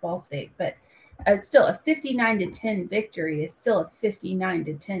understand it's Ball State, but still a 59-10 victory is still a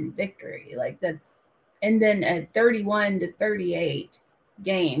 59-10 victory. And then a 31-38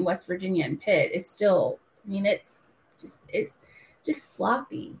 game, West Virginia and Pitt is still. It's just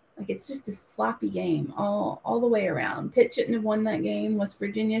sloppy. It's just a sloppy game all the way around. Pitt shouldn't have won that game. West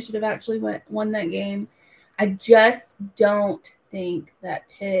Virginia should have actually won that game. I just don't think that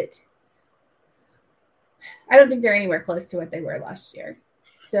Pitt. I don't think they're anywhere close to what they were last year.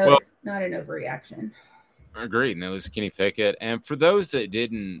 So it's not an overreaction. Agreed. And that was Kenny Pickett. And for those that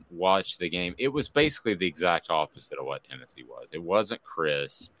didn't watch the game, it was basically the exact opposite of what Tennessee was. It wasn't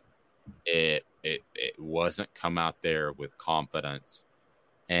crisp. It wasn't come out there with confidence.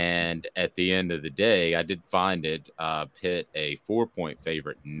 And at the end of the day, I did find it Pitt a 4-point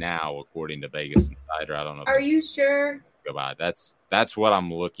favorite now, according to Vegas Insider. I don't know. Are you sure? Go by. That's what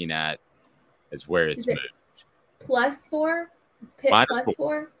I'm looking at as where it's moved. +4? Is Pitt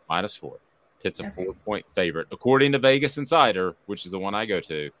 +4? -4. Pitt's a 4-point favorite, according to Vegas Insider, which is the one I go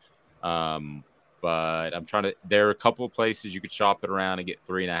to. But I'm trying to. There are a couple of places you could shop it around and get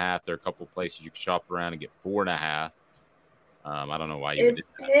 3.5. There are a couple of places you could shop around and get 4.5. I don't know why you did that.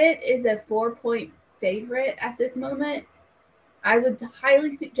 If Pitt is a 4-point favorite at this moment, I would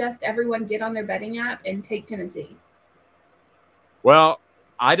highly suggest everyone get on their betting app and take Tennessee. Well,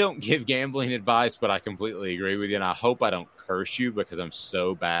 I don't give gambling advice, but I completely agree with you, and I hope I don't curse you because I'm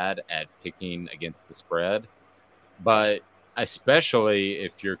so bad at picking against the spread. But especially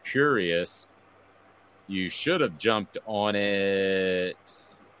if you're curious, you should have jumped on it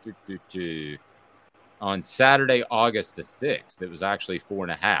on Saturday, August the 6th. It was actually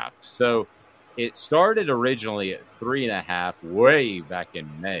 4.5. So it started originally at 3.5 way back in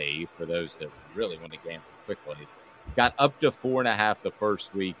May for those that really want to gamble quickly. Got up to 4.5 the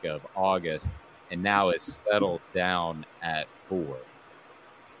first week of August, and now it's settled down at 4.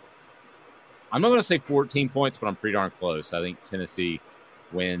 I'm not going to say 14 points, but I'm pretty darn close. I think Tennessee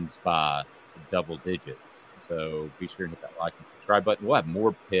wins by double digits. So be sure to hit that like and subscribe button. We'll have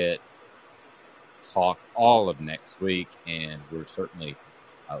more Pitt talk all of next week, and we're certainly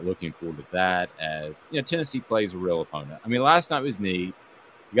looking forward to that as Tennessee plays a real opponent. I mean, last night was neat.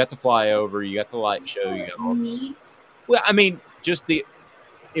 You got the flyover, you got the light show, you got all neat. Well, I mean, it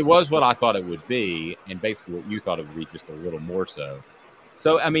was what I thought it would be, and basically what you thought it would be, just a little more so.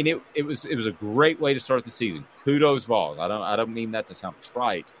 So, I mean, it was a great way to start the season. Kudos, Vols. I don't mean that to sound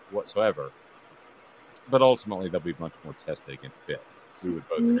trite whatsoever, but ultimately they'll be much more tested against Pitt. We would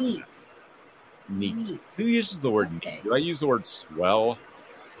both neat. Who uses the word neat? Do I use the word swell?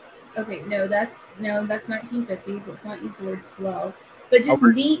 Okay, no, that's 1950s. Let's not use the word swell. But just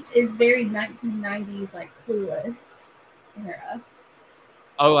neat is very 1990s, like Clueless era.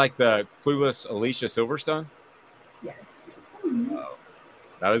 Oh, like the Clueless Alicia Silverstone? Yes. Oh,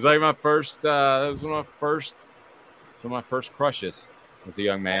 that was like my first. That was one of my first crushes as a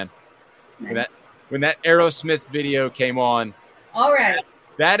young man. That's nice. When that Aerosmith video came on. All right.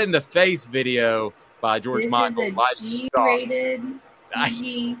 That and the Faith video by George Michael. This is a G-rated.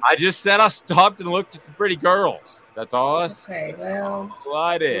 I just said I stopped and looked at the pretty girls. That's all I said. Okay, well.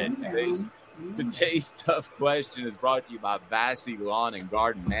 I did. Today's tough question is brought to you by Vassy Lawn and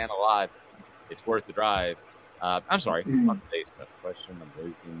Garden. Man alive, it's worth the drive. I'm sorry. Not today's tough question. I'm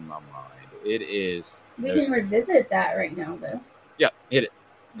losing my mind. It is. We can revisit that right now, though. Yeah, hit it.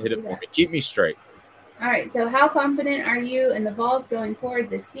 Hit it for me. Keep me straight. All right. So, how confident are you in the Vols going forward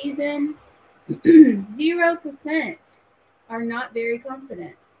this season? 0% are not very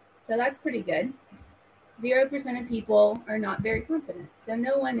confident. So that's pretty good. 0% of people are not very confident. So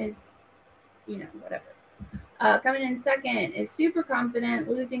no one is, whatever. Coming in second is super confident,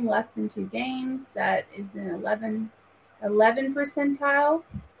 losing less than 2 games. That is an 11 percentile.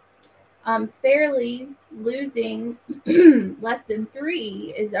 Fairly losing less than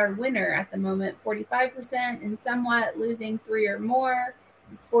 3 is our winner at the moment, 45%, and somewhat losing 3 or more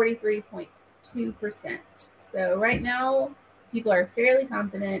is 43.2%. So right now, people are fairly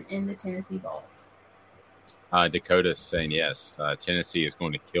confident in the Tennessee Vols. Dakota's saying yes. Tennessee is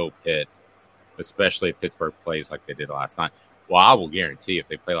going to kill Pitt, especially if Pittsburgh plays like they did last night. Well, I will guarantee if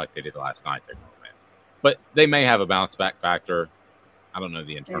they play like they did last night, they're going to win. But they may have a bounce back factor. I don't know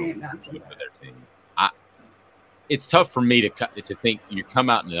the internal They're not so for bad. their team. It's tough for me to think you come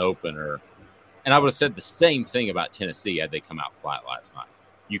out in an opener, and I would have said the same thing about Tennessee had they come out flat last night.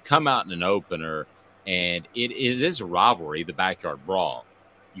 You come out in an opener, and it is a rivalry, the backyard brawl.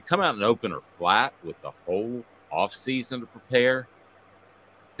 You come out in an opener flat with the whole offseason to prepare.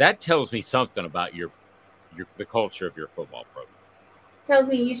 That tells me something about the culture of your football program. Tells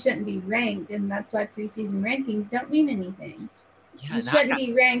me you shouldn't be ranked, and that's why preseason rankings don't mean anything. Yeah, you shouldn't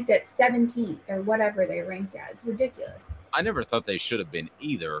be ranked at 17th or whatever they're ranked at. It's ridiculous. I never thought they should have been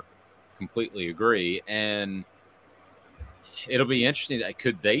either. Completely agree. And it'll be interesting.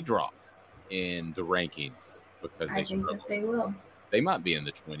 Could they drop in the rankings? Because I think that they will. They might be in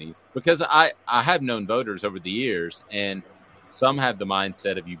the 20s. Because I have known voters over the years, and some have the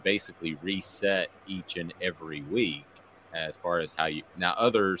mindset of you basically reset each and every week as far as how you – now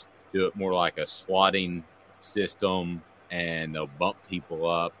others do it more like a slotting system, and they'll bump people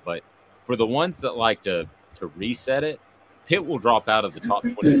up. But for the ones that like to reset it, Pitt will drop out of the top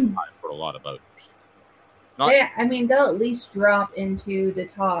 25 for a lot of voters. They'll at least drop into the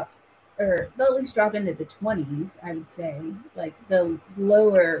top, or they'll at least drop into the 20s, I would say. Like the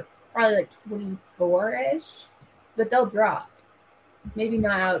lower, probably like 24-ish, but they'll drop. Maybe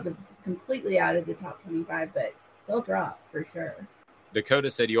not completely out of the top 25, but they'll drop for sure.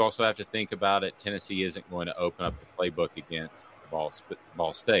 Dakota said you also have to think about it. Tennessee isn't going to open up the playbook against Ball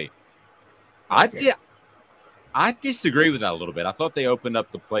State. I disagree with that a little bit. I thought they opened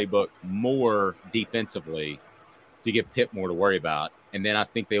up the playbook more defensively to give Pitt more to worry about. And then I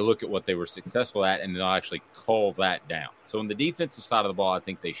think they look at what they were successful at, and they'll actually call that down. So on the defensive side of the ball, I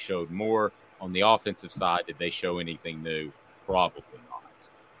think they showed more. On the offensive side, did they show anything new? Probably not.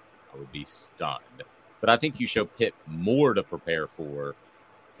 I would be stunned. But I think you show Pitt more to prepare for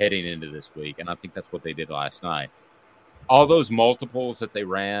heading into this week, and I think that's what they did last night. All those multiples that they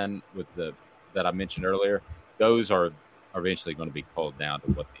ran that I mentioned earlier, those are eventually going to be called down to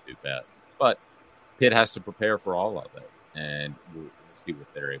what they do best. But Pitt has to prepare for all of it, and we'll see what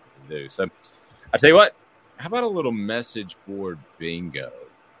they're able to do. So I tell you what, how about a little message board bingo,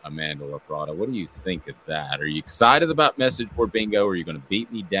 Amanda LaFratta? What do you think of that? Are you excited about message board bingo, or are you going to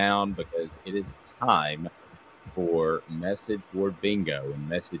beat me down? Because it is time for message board bingo, and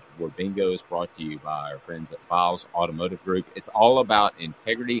message board bingo is brought to you by our friends at Viles Automotive Group. It's all about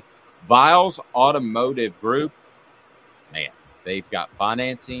integrity. Viles Automotive Group, man, they've got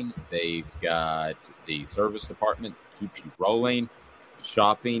financing, they've got the service department, keeps you rolling.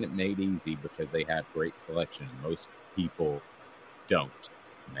 Shopping made easy because they have great selection. Most people don't.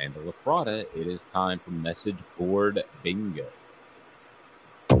 Amanda LaFratta, it is time for message board bingo.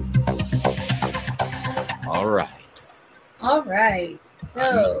 All right.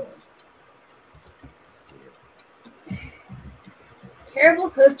 So, terrible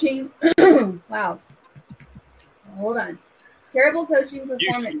coaching. Wow. Hold on. Terrible coaching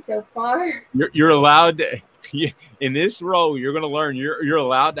performance so far. You're allowed to, in this role, you're going to learn you're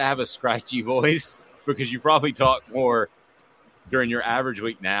allowed to have a scratchy voice because you probably talk more during your average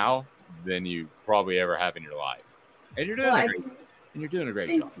week now than you probably ever have in your life. And you're doing a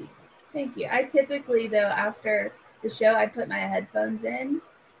great job. Thank you. I typically, though, after the show, I put my headphones in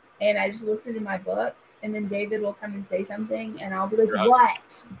and I just listen to my book, and then David will come and say something, and I'll be like,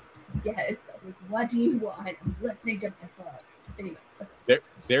 "What?" Yes. I'm like, "What do you want?" I'm listening to my book. Anyway. Okay.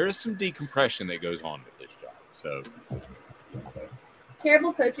 There is some decompression that goes on with this job. So yes.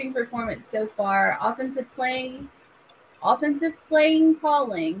 Terrible coaching performance so far. Offensive playing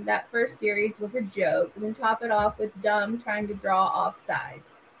calling. That first series was a joke. And then top it off with dumb trying to draw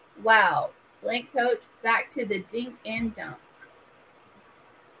offsides. Wow. Blank coach back to the dink and dunk.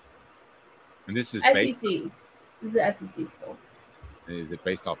 And this is SEC. This is an SEC school. Is it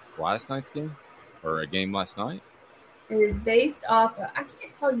based off last night's game or a game last night? It is based off of, I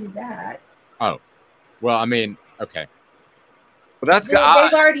can't tell you that. Oh, well, I mean, okay. Well, that's they've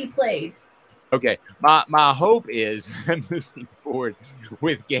already played. Okay. My hope is moving forward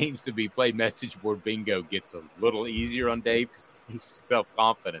with games to be played, message board bingo gets a little easier on Dave because Dave's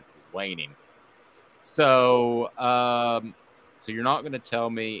self-confidence is waning. So, so you're not going to tell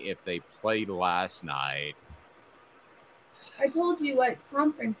me if they played last night. I told you what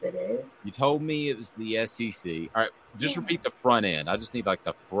conference it is. You told me it was the SEC. All right, just repeat the front end. I just need like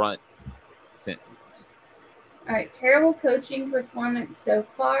the front sentence. All right, terrible coaching performance so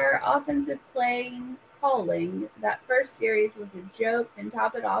far. Offensive playing, calling. That first series was a joke. Then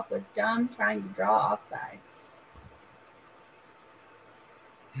top it off with dumb trying to draw offsides.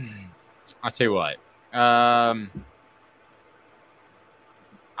 I'll tell you what. I'm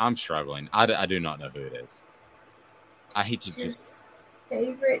struggling. I do not know who it is. I hate to just.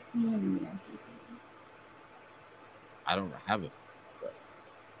 Favorite team in the SEC? I don't have a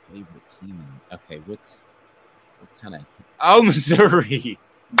favorite team. Okay, what kind of? Oh, Missouri.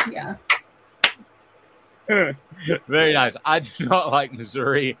 Yeah. Very nice. I do not like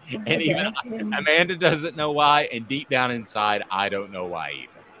Missouri, and Okay. even Amanda doesn't know why, and deep down inside, I don't know why either.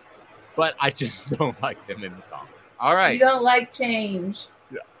 But I just don't like them in the conference. All right. You don't like change.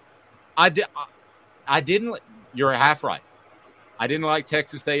 I didn't. You're half right. I didn't like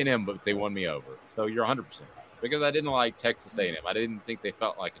Texas A&M, but they won me over. So you're 100% right. Because I didn't like Texas A&M. I didn't think they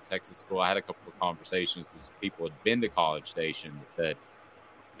felt like a Texas school. I had a couple of conversations with people who had been to College Station that said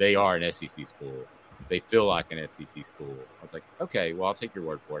they are an SEC school. They feel like an SEC school. I was like, okay, well, I'll take your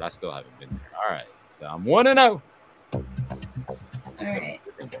word for it. I still haven't been there. All right. So I'm 1-0. All right.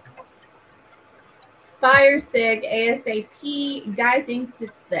 Fire Sig ASAP. Guy thinks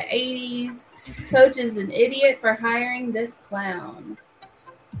it's the 80s. Coach is an idiot for hiring this clown.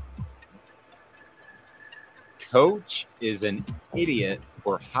 Coach is an idiot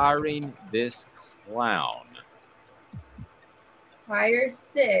for hiring this clown. Fire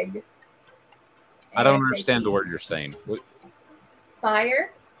Sig. I don't understand the word you're saying. What?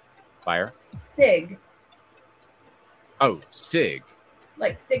 Fire. Sig. Oh, Sig.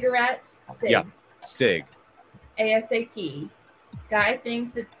 Like cigarette. Sig. Yeah, Sig. ASAP. Guy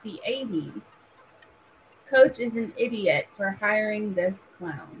thinks it's the 80s. Coach is an idiot for hiring this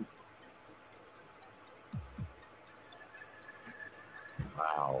clown.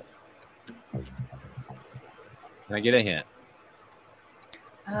 Wow. Can I get a hint?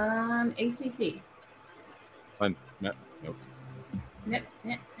 ACC. Nope. Nope.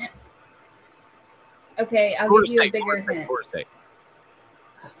 Okay, I'll give you a bigger hint. Florida State.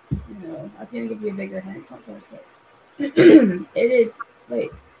 No, I was going to give you a bigger hint. It's not Florida State. It is.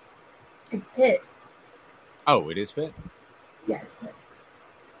 Wait. It's Pitt. Oh, it is Pitt? Yeah, it's Pitt.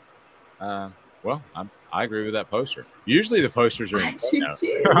 Well, I agree with that poster. Usually the posters are in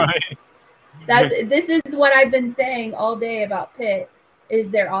too. Right? This is what I've been saying all day about Pitt. Is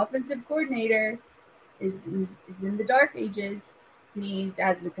their offensive coordinator is in the dark ages. He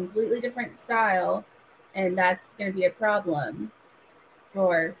has a completely different style, and that's going to be a problem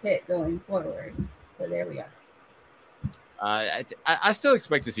for Pitt going forward. So there we are. I still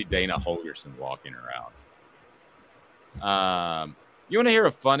expect to see Dana Holgerson walking around. You want to hear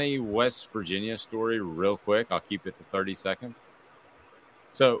a funny West Virginia story real quick? I'll keep it to 30 seconds.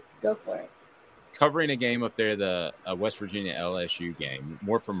 So go for it. Covering a game up there, the West Virginia LSU game,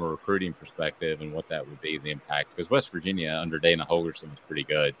 more from a recruiting perspective and what that would be, the impact. Because West Virginia under Dana Holgerson was pretty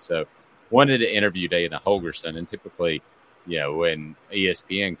good. So wanted to interview Dana Holgerson. And typically, when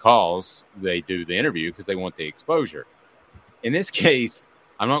ESPN calls, they do the interview because they want the exposure. In this case,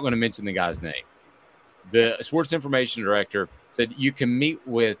 I'm not going to mention the guy's name. The sports information director said you can meet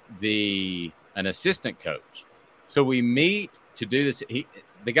with an assistant coach. So we meet to do this.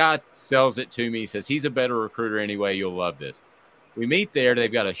 The guy sells it to me. He says he's a better recruiter anyway. You'll love this. We meet there.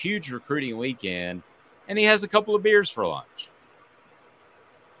 They've got a huge recruiting weekend, and he has a couple of beers for lunch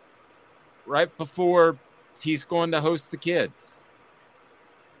right before he's going to host the kids.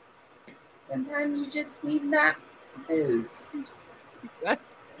 Sometimes you just need that boost.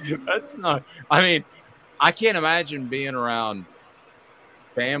 That's not. I mean, I can't imagine being around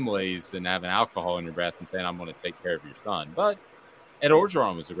families and having alcohol in your breath and saying, I'm going to take care of your son. But Ed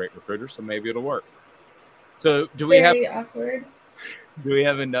Orgeron was a great recruiter, so maybe it'll work. So Very awkward. Do we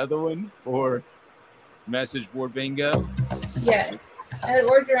have another one for message board bingo? Yes. Ed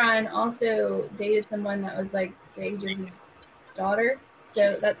Orgeron also dated someone that was like the age of his daughter.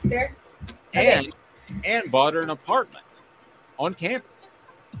 So that's fair. And bought her an apartment on campus.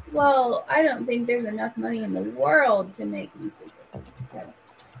 Well, I don't think there's enough money in the world to make me sleep with him. So,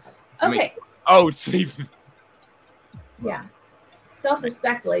 okay. Sleep. Yeah.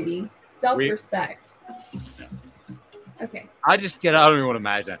 Self-respect, lady. Self-respect. Okay. I don't even want to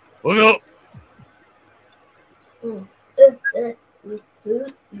imagine. Look up.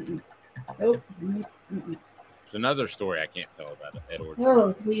 Nope. There's another story I can't tell about Ed Orgeron.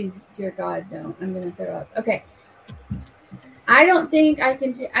 Oh, please, dear God, no. I'm going to throw up. Okay. I don't think I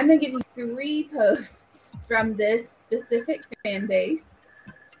can I'm going to give you 3 posts from this specific fan base.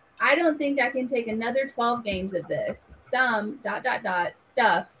 I don't think I can take another 12 games of this. Some ...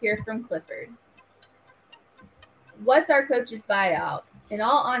 stuff here from Clifford. What's our coach's buyout? In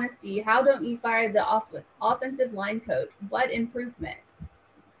all honesty, how don't you fire the offensive line coach? What improvement?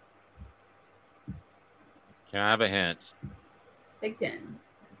 Can I have a hint? Big Ten.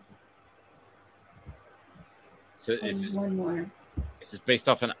 So is one more. Is this based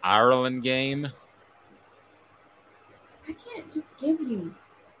off an Ireland game? I can't just give you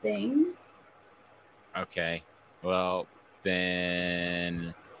things. Okay. Well,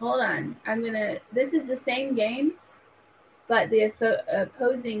 then. Hold on. This is the same game, but the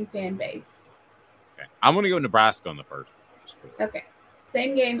opposing fan base. Okay. I'm going to go Nebraska on the first. Okay.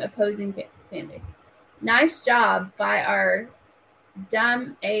 Same game, opposing fan base. Nice job by our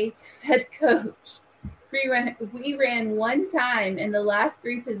dumb head coach. We ran one time in the last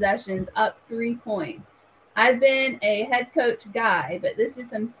 3 possessions, up 3 points. I've been a head coach guy, but this is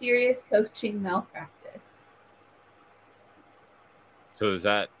some serious coaching malpractice. So is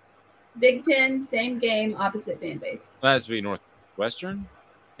that Big Ten, same game, opposite fan base? that has to be Northwestern?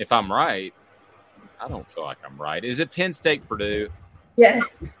 If I'm right, I don't feel like I'm right. Is it Penn State, Purdue?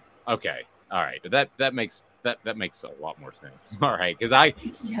 Yes. Okay. All right. That makes a lot more sense. All right, because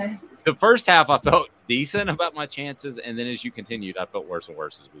yes, the first half I felt decent about my chances, and then as you continued, I felt worse and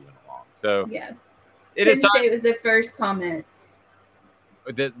worse as we went along. So yeah, Penn State was the first comments.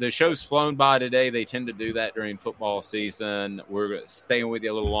 The show's flown by today. They tend to do that during football season. We're staying with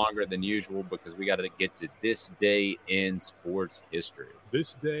you a little longer than usual because we got to get to this day in sports history.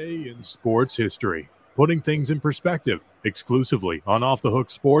 This day in sports history. Putting things in perspective, exclusively on Off the Hook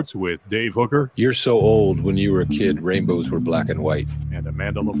Sports with Dave Hooker. You're so old. When you were a kid, rainbows were black and white. And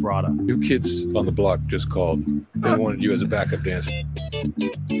Amanda LaFratta. New kids on the block just called. They wanted you as a backup dancer.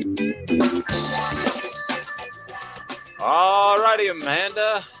 All righty,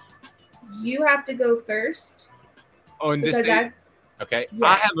 Amanda. You have to go first. Oh, in this day? Okay.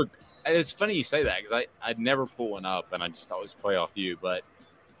 Yes. It's funny you say that because I'd never pull one up, and I just always play off you, but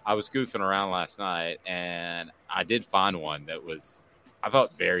I was goofing around last night, and I did find one that I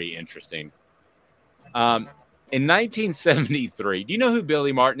thought very interesting. In 1973, do you know who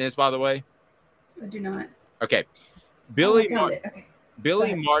Billy Martin is, by the way? I do not. Okay. Billy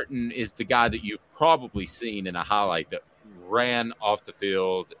Martin is the guy that you've probably seen in a highlight that ran off the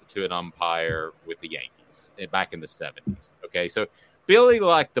field to an umpire with the Yankees back in the 70s. Okay, so Billy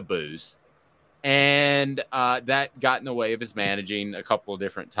liked the booze. And that got in the way of his managing a couple of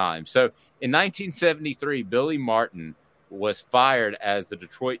different times. So in 1973, Billy Martin was fired as the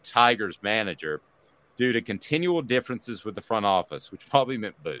Detroit Tigers manager due to continual differences with the front office, which probably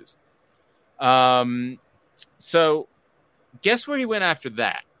meant booze. So guess where he went after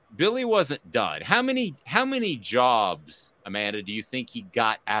that? Billy wasn't done. How many jobs, Amanda, do you think he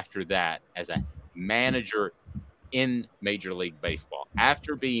got after that as a manager in Major League Baseball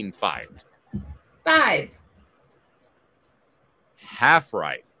after being fired? 5. Half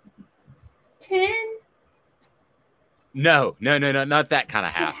right. 10. No, not that kind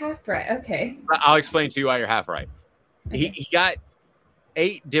of half. Half right. Okay. I'll explain to you why you're half right. Okay. He got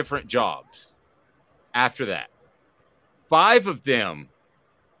 8 different jobs after that. 5 of them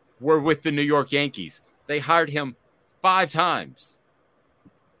were with the New York Yankees. They hired him 5 times.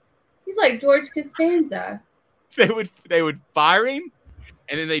 He's like George Costanza. They would fire him,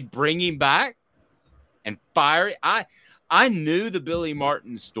 and then they'd bring him back and fire. I knew the Billy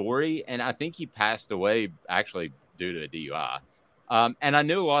Martin story, and I think he passed away actually due to a DUI. And I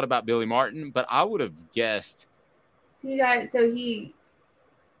knew a lot about Billy Martin, but I would have guessed. So he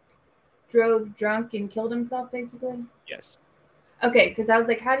drove drunk and killed himself, basically? Yes. Okay, because I was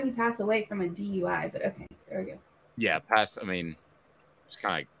like, how do you pass away from a DUI? But okay, there we go. Yeah, just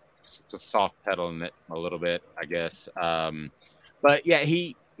kind of just soft pedaling it a little bit, I guess. But yeah,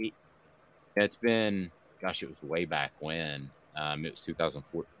 it's been, gosh, it was way back when. It was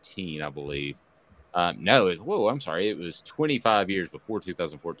 2014, I believe. I'm sorry. It was 25 years before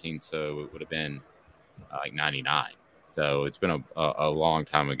 2014, so it would have been like 99. So it's been a long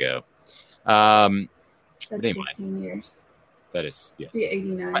time ago. That's anyway, 15 years. That is, yes. Yeah,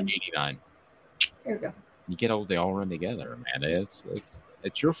 89. 89. There we go. You get old, they all run together, Amanda.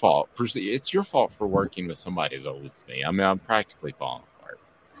 It's your fault. It's your fault for working with somebody as old as me. I mean, I'm practically falling apart.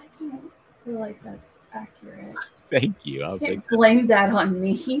 I don't feel like that's accurate. Thank you. You can't blame that on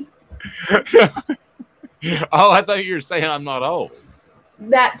me. Oh, I thought you were saying I'm not old.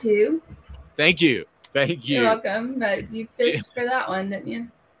 That too. Thank you. You're welcome. But you fished for that one, didn't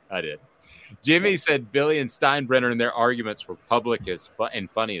you? I did. Jimmy said Billy and Steinbrenner and their arguments were public and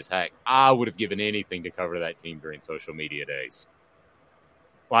funny as heck. I would have given anything to cover that team during social media days.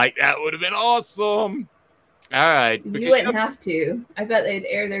 Like, that would have been awesome. All right. You wouldn't have to. I bet they'd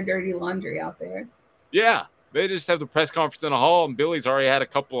air their dirty laundry out there. Yeah. They just have the press conference in a hall, and Billy's already had a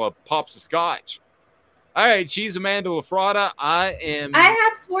couple of pops of scotch. All right. She's Amanda LaFratta. I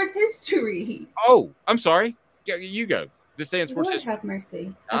have sports history. Oh, I'm sorry. You go. This day in sports Lord history. Have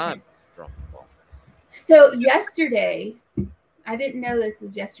mercy. Okay. So yesterday, I didn't know this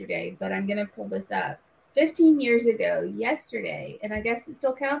was yesterday, but I'm going to pull this up. 15 years ago, yesterday, and I guess it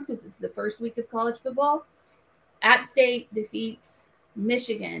still counts because it's the first week of college football, App State defeats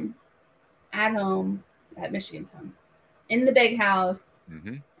Michigan at home, at Michigan's home, in the big house,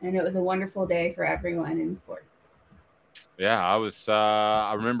 and it was a wonderful day for everyone in sports. Yeah,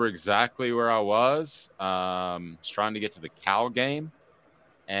 I remember exactly where I was. Trying to get to the Cal game,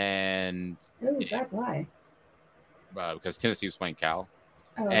 and God, why? Because Tennessee was playing Cal,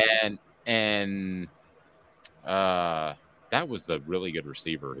 Oh. and that was the really good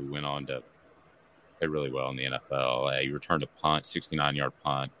receiver who went on to play really well in the NFL. He returned a punt, 69-yard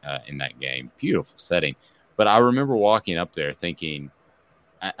punt in that game. Beautiful setting. But I remember walking up there thinking,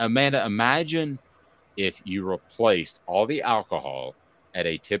 Amanda, imagine if you replaced all the alcohol at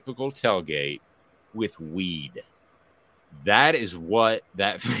a typical tailgate with weed. That is what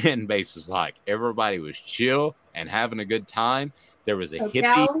that fan base was like. Everybody was chill and having a good time. There was a hippie.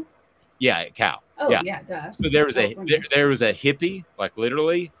 Cal? Yeah, Cal. Oh, yeah, duh. So there was a hippie, like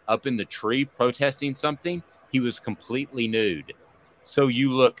literally up in the tree protesting something. He was completely nude. So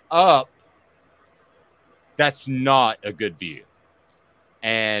you look up, that's not a good view.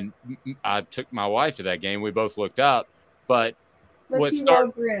 And I took my wife to that game. We both looked up, but was he well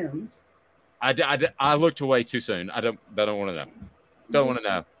groomed? I looked away too soon. I don't want to know. Don't want to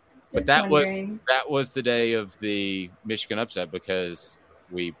know. But that was the day of the Michigan upset because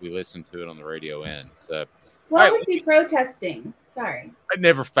we listened to it on the radio end. So what was he protesting? Sorry, I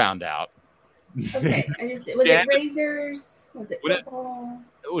never found out. Okay, was it Razors? Was it football?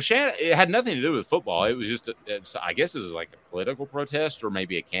 It had nothing to do with football. It was just, I guess it was like a political protest or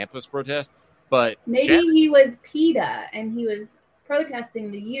maybe a campus protest. But maybe he was PETA and he was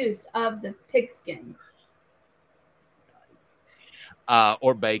protesting the use of the pigskins.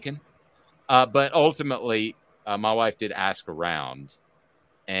 Or bacon. But ultimately, my wife did ask around.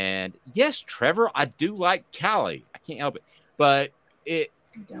 And yes, Trevor, I do like Cali. I can't help it. But I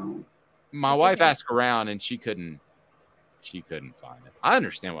don't. My wife asked around and she couldn't find it. I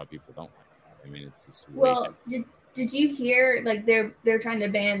understand why people don't like it. I mean, it's just well. Did you hear like they're trying to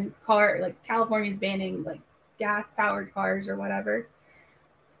ban California's banning like gas powered cars or whatever.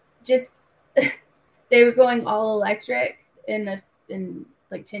 Just they were going all electric in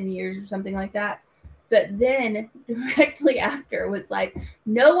like 10 years or something like that. But then directly after was like,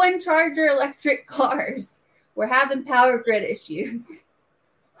 no one charge your electric cars. We're having power grid issues.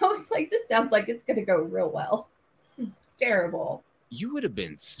 I was like, this sounds like it's going to go real well. This is terrible. You would have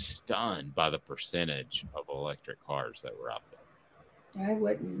been stunned by the percentage of electric cars that were out there. I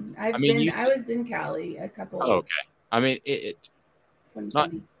wouldn't. I was in Cali a couple. Oh, okay. I mean,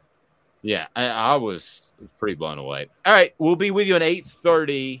 2020. Yeah, I was pretty blown away. All right, we'll be with you at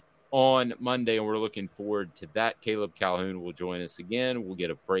 8:30 on Monday, and we're looking forward to that. Caleb Calhoun will join us again. We'll get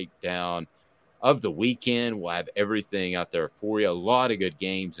a breakdown of the weekend. We'll have everything out there for you. A lot of good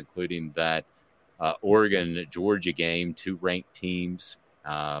games, including that Oregon-Georgia game, 2 ranked teams.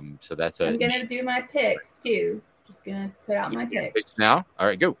 So that's I'm going to do my picks, too. Just going to put out my picks. Now? All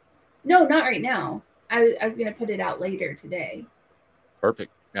right, go. No, not right now. I was going to put it out later today.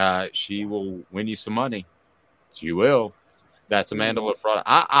 Perfect. She will win you some money. She will. That's Amanda LaFratta.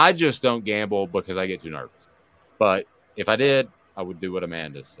 I just don't gamble because I get too nervous. But if I did, I would do what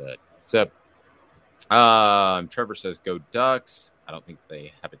Amanda said. So Trevor says, go Ducks. I don't think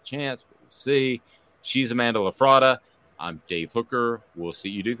they have a chance, but we'll see. She's Amanda LaFratta. I'm Dave Hooker. We'll see.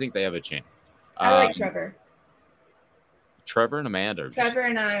 You do think they have a chance. I like Trevor. Trevor and Amanda. Trevor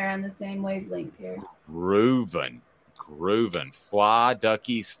and I are on the same wavelength here. Groovin'. Fly,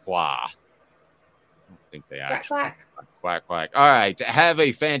 duckies, fly. I don't think they actually. Quack. All right. Have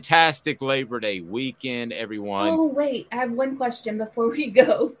a fantastic Labor Day weekend, everyone. Oh, wait. I have one question before we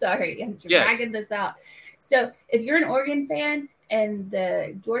go. Sorry. I'm dragging this out. So if you're an Oregon fan and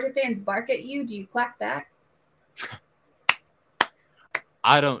the Georgia fans bark at you, do you quack back?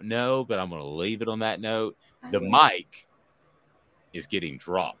 I don't know, but I'm going to leave it on that note. The mic is getting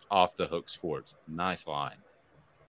dropped off the Hook Sports. Nice line.